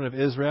the children of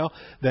Israel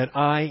that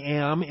I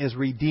am is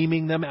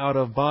redeeming them out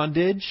of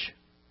bondage.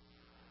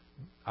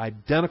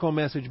 Identical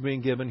message being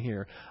given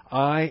here.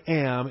 I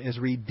am is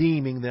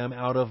redeeming them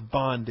out of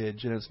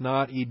bondage. And it's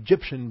not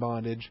Egyptian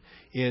bondage,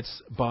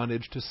 it's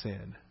bondage to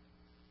sin.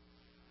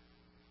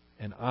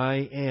 And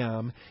I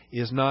am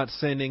is not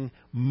sending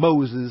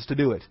Moses to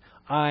do it.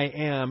 I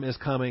am is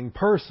coming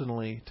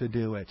personally to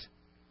do it,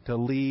 to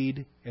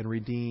lead and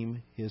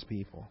redeem His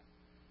people.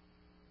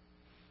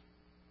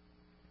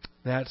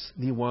 That's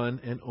the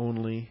one and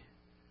only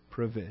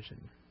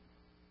provision.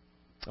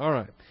 All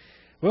right.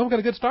 Well, we've got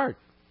a good start.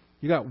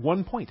 You got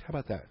 1 point. How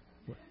about that?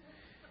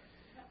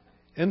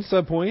 And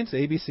subpoints,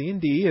 A, B, C, and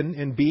D,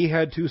 and B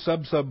had 2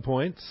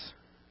 sub-points.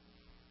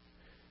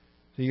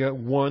 So you got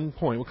 1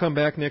 point. We'll come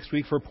back next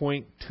week for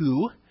point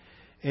 2.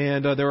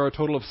 And there are a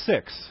total of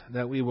 6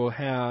 that we will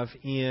have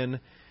in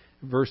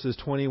verses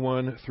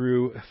 21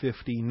 through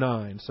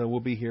 59. So we'll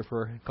be here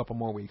for a couple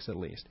more weeks at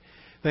least.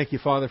 Thank you,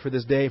 Father, for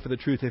this day, for the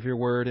truth of your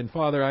word. And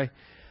Father,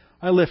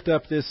 I lift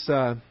up this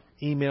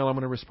email I'm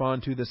going to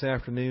respond to this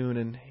afternoon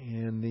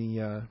and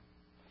the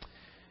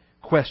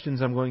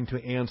questions I'm going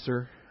to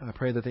answer. I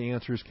pray that the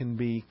answers can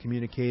be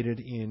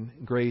communicated in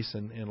grace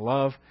and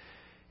love.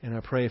 And I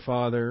pray,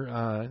 Father,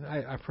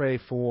 I pray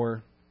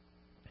for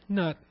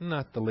not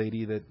the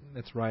lady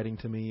that's writing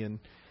to me, and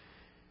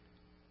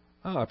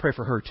I pray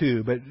for her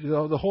too. But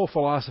the whole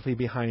philosophy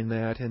behind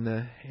that, and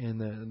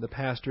the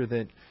pastor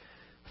that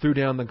threw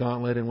down the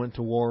gauntlet and went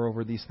to war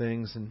over these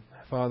things. And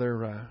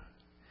Father,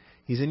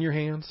 he's in your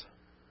hands.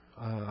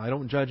 I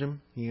don't judge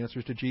him. He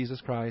answers to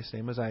Jesus Christ,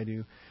 same as I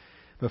do.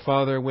 But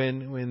Father,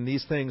 when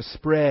these things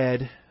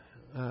spread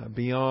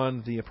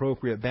beyond the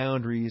appropriate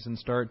boundaries and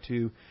start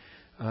to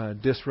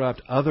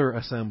disrupt other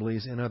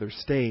assemblies in other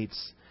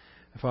states,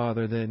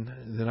 Father,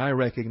 then I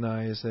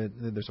recognize that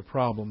there's a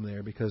problem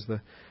there, because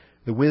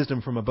the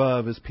wisdom from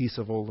above is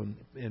peaceable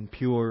and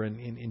pure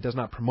and does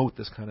not promote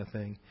this kind of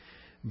thing.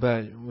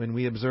 But when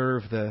we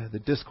observe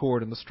the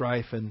discord and the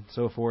strife and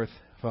so forth,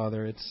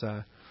 Father,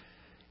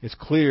 it's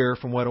clear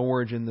from what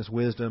origin this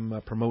wisdom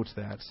promotes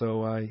that.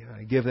 So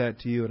I give that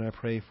to you, and I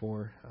pray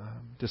for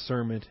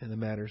discernment in the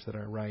matters that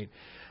are right.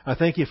 I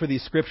thank you for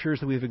these scriptures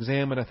that we've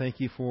examined. I thank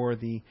you for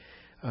the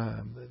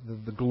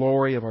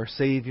glory of our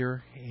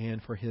Savior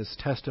and for His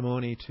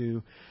testimony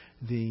to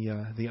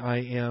the I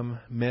am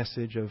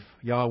message of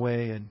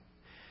Yahweh. And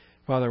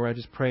Father, I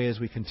just pray as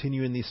we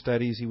continue in these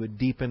studies, you would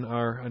deepen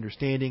our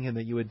understanding and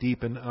that you would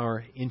deepen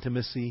our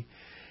intimacy.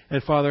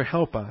 And Father,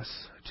 help us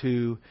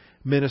to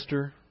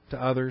minister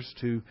to others,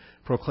 to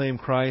proclaim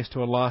Christ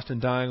to a lost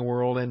and dying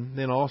world, and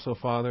then also,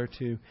 Father,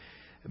 to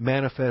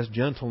manifest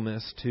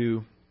gentleness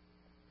to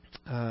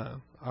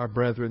our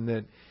brethren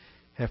that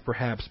have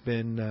perhaps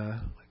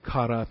been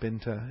caught up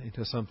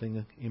into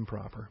something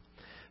improper.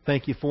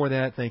 Thank you for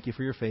that. Thank you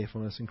for your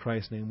faithfulness. In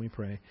Christ's name we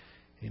pray.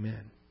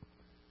 Amen.